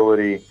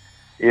accessibility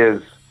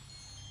is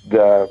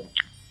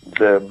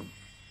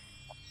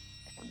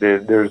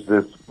there's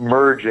this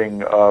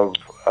merging of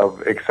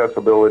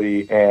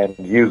accessibility and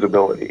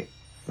usability.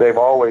 They've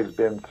always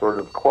been sort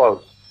of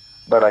close,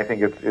 but I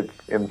think it's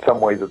in some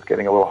ways it's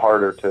getting a little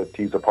harder to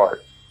tease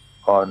apart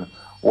on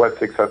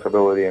what's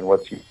accessibility and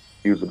what's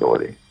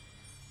usability.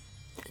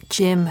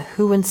 Jim,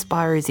 who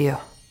inspires you?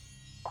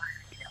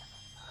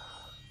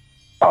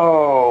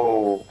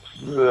 Oh,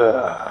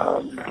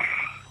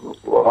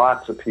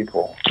 lots of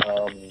people.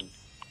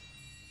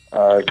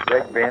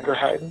 Greg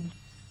Vanderheiden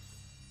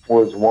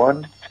was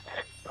one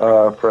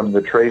from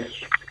the Trace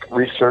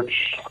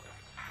Research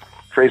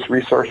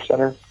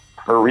Center,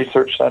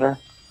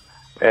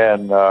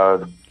 and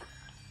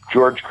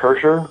George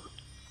Kirscher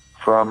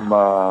from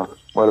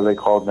what are they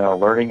called now?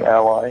 Learning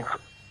Ally,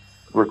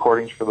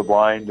 Recordings for the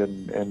Blind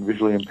and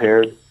Visually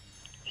Impaired.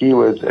 He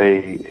was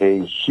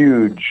a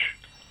huge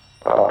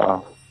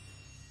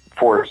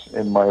force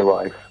in my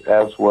life,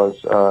 as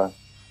was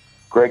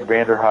Greg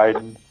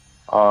Vanderheiden,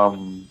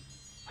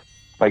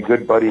 my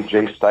good buddy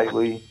Jay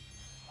Steitley.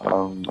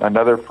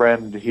 Another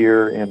friend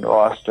here in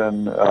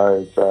Austin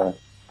is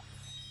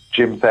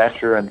Jim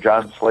Thatcher and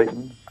John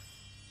Slayton.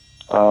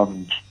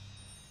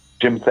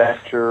 Jim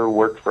Thatcher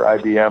worked for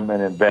IBM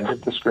and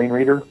invented the screen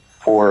reader.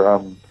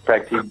 In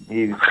fact,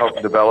 he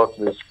helped develop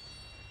this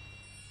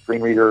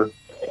screen reader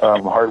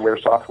hardware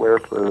software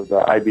for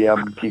the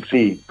IBM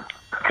PC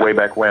way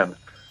back when.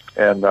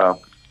 And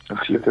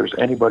let's see if there's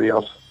anybody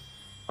else.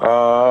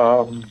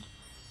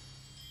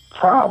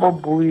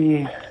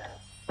 Probably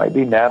might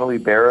be Natalie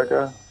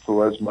Barriga, who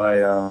was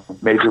my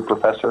major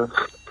professor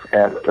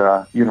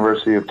at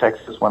University of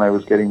Texas when I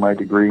was getting my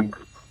degree.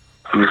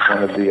 She's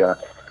one of the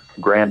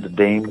grand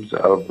dames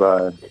of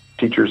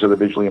teachers of the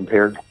visually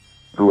impaired,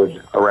 who was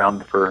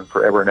around for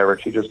forever and ever.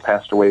 She just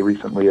passed away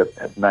recently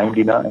at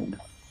 99.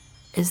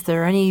 Is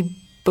there any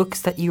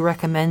books that you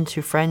recommend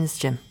to friends,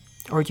 Jim?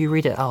 Or do you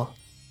read it all?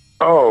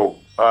 Oh,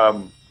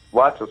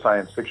 lots of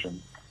science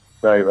fiction.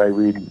 I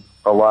read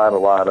a lot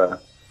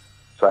of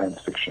science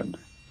fiction.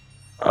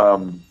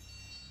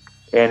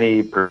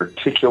 Any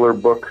particular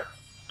book?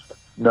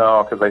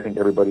 No, because I think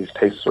everybody's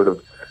tastes sort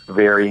of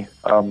vary.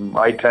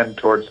 I tend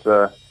towards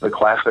the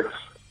classics,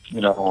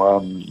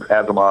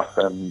 Asimov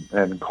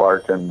and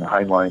Clark and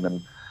Heinlein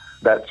and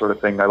that sort of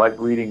thing. I like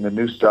reading the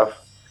new stuff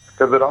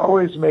because it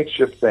always makes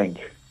you think.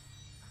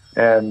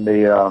 And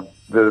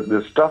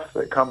the stuff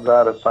that comes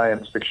out of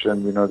science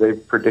fiction,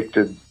 they've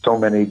predicted so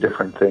many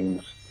different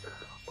things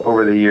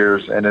over the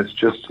years, and it's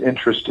just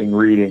interesting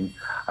reading.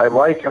 I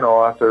like an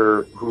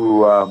author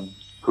who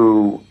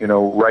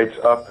writes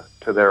up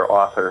to their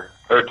author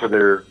or to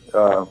their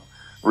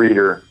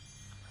reader.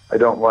 I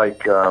don't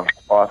like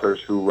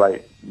authors who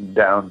write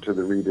down to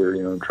the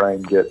reader, try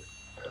and get,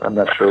 I'm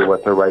not sure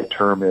what the right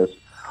term is.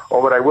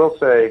 Oh, but I will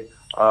say,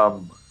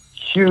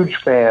 huge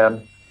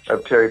fan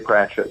of Terry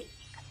Pratchett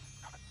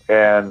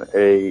and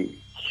a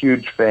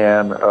huge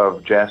fan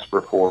of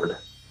Jasper Fforde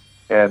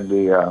and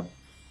the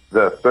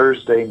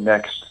Thursday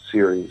Next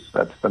series.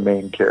 That's the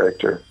main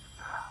character.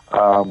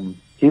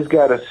 He's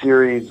got a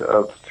series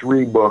of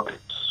 3 books,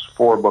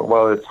 4 books.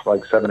 Well, it's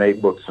like 7,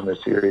 8 books in the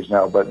series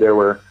now, but there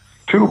were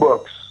 3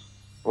 books.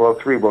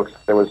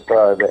 There was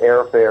The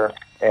Air Affair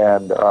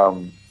and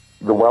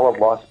The Well of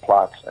Lost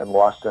Plots and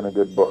Lost in a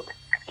Good Book.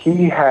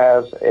 He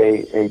has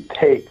a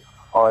take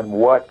on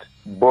what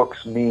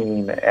books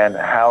mean and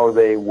how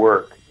they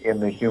work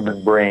in the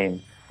human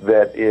brain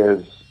that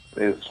is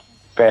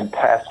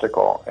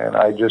fantastical. And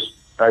I've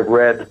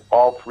read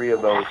all 3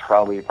 of those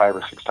probably 5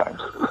 or 6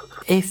 times.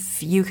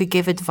 If you could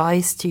give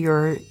advice to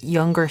your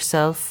younger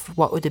self,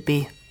 what would it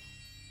be?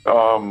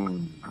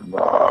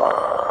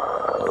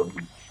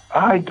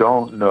 I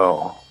don't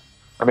know.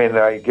 I mean,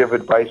 I give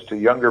advice to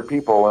younger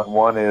people, and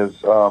one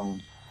is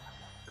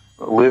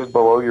live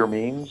below your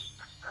means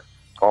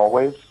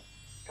always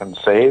and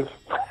save.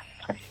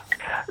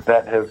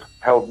 That has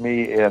held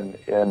me in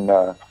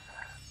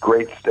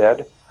great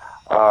stead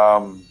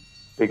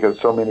because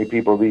so many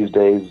people these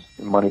days,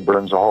 money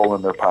burns a hole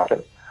in their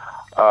pocket,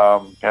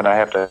 and I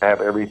have to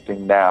have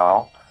everything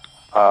now.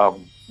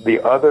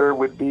 The other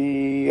would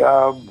be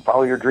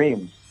follow your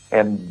dreams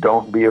and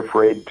don't be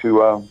afraid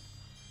to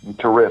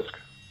risk.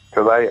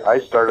 Because I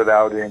started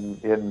out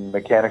in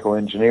mechanical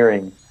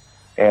engineering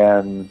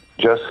and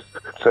just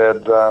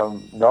said,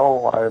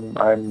 no,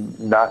 I'm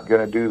not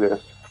going to do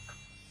this,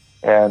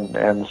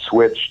 and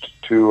switched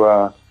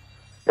to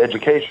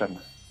education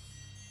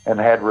and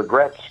had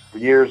regrets for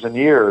years and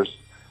years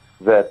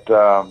that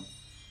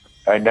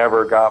I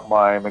never got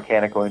my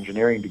mechanical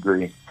engineering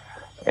degree.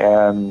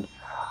 And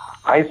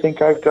I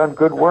think I've done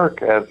good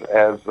work as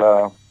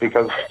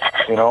because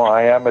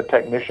I am a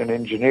technician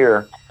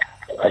engineer.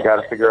 I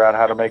got to figure out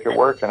how to make it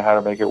work and how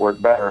to make it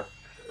work better.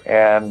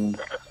 And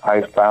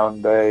I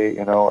found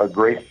a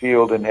great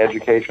field in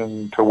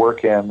education to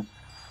work in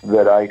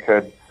that I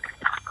could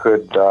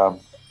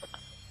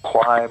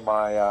ply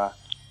my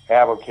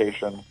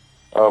avocation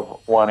of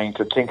wanting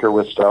to tinker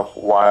with stuff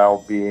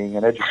while being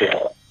an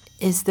educator.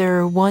 Is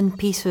there one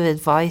piece of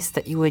advice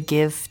that you would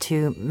give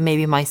to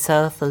maybe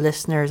myself, the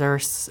listeners, or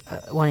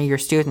one of your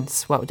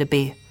students? What would it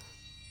be?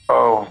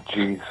 Oh,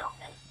 geez.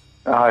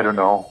 I don't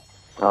know.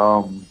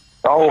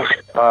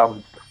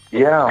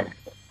 Yeah.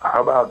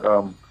 How about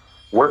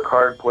work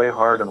hard, play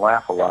hard, and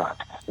laugh a lot?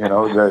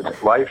 That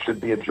life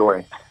should be a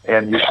joy,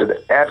 and you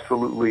should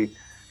absolutely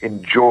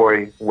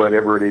enjoy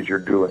whatever it is you're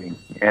doing.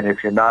 And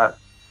if you're not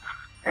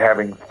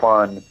having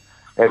fun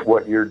at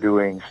what you're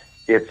doing,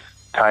 it's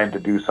time to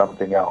do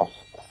something else.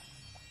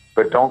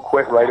 But don't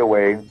quit right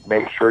away.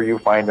 Make sure you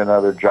find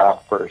another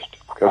job first,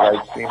 because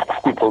I've seen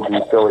people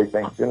do silly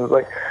things. And it's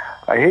like,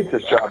 I hate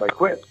this job, I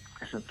quit.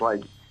 It's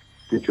like,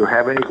 did you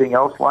have anything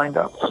else lined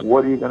up?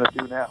 What are you going to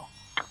do now?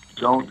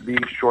 Don't be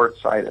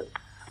short-sighted.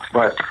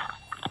 But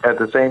at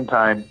the same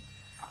time,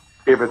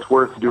 if it's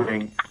worth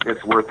doing,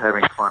 it's worth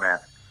having fun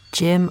at.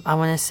 Jim, I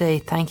want to say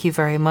thank you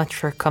very much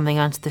for coming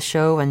onto the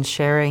show and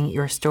sharing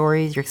your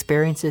stories, your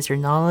experiences, your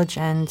knowledge,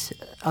 and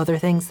other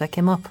things that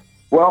came up.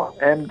 Well,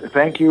 and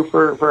thank you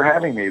for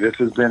having me. This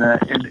has been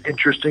an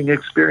interesting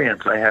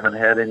experience. I haven't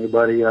had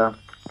anybody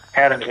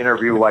had an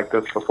interview like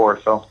this before,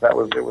 so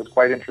it was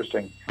quite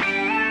interesting.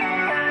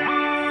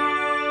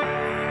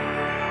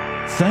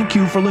 Thank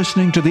you for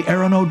listening to the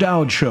Aaron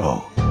O'Dowd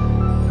Show,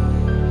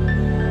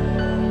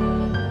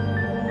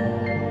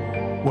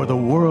 where the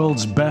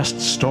world's best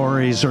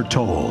stories are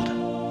told.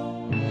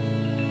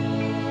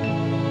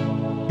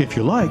 If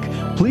you like,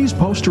 please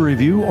post a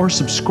review or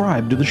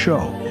subscribe to the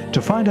show.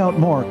 To find out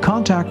more,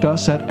 contact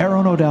us at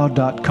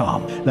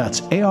aaronodowd.com. That's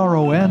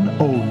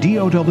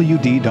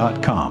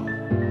ARONODOWD.com.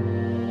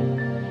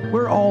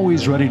 We're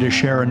always ready to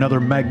share another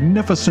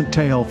magnificent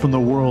tale from the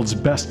world's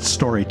best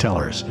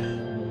storytellers.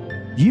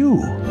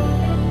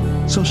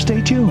 So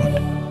stay tuned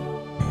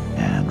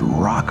and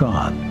rock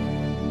on.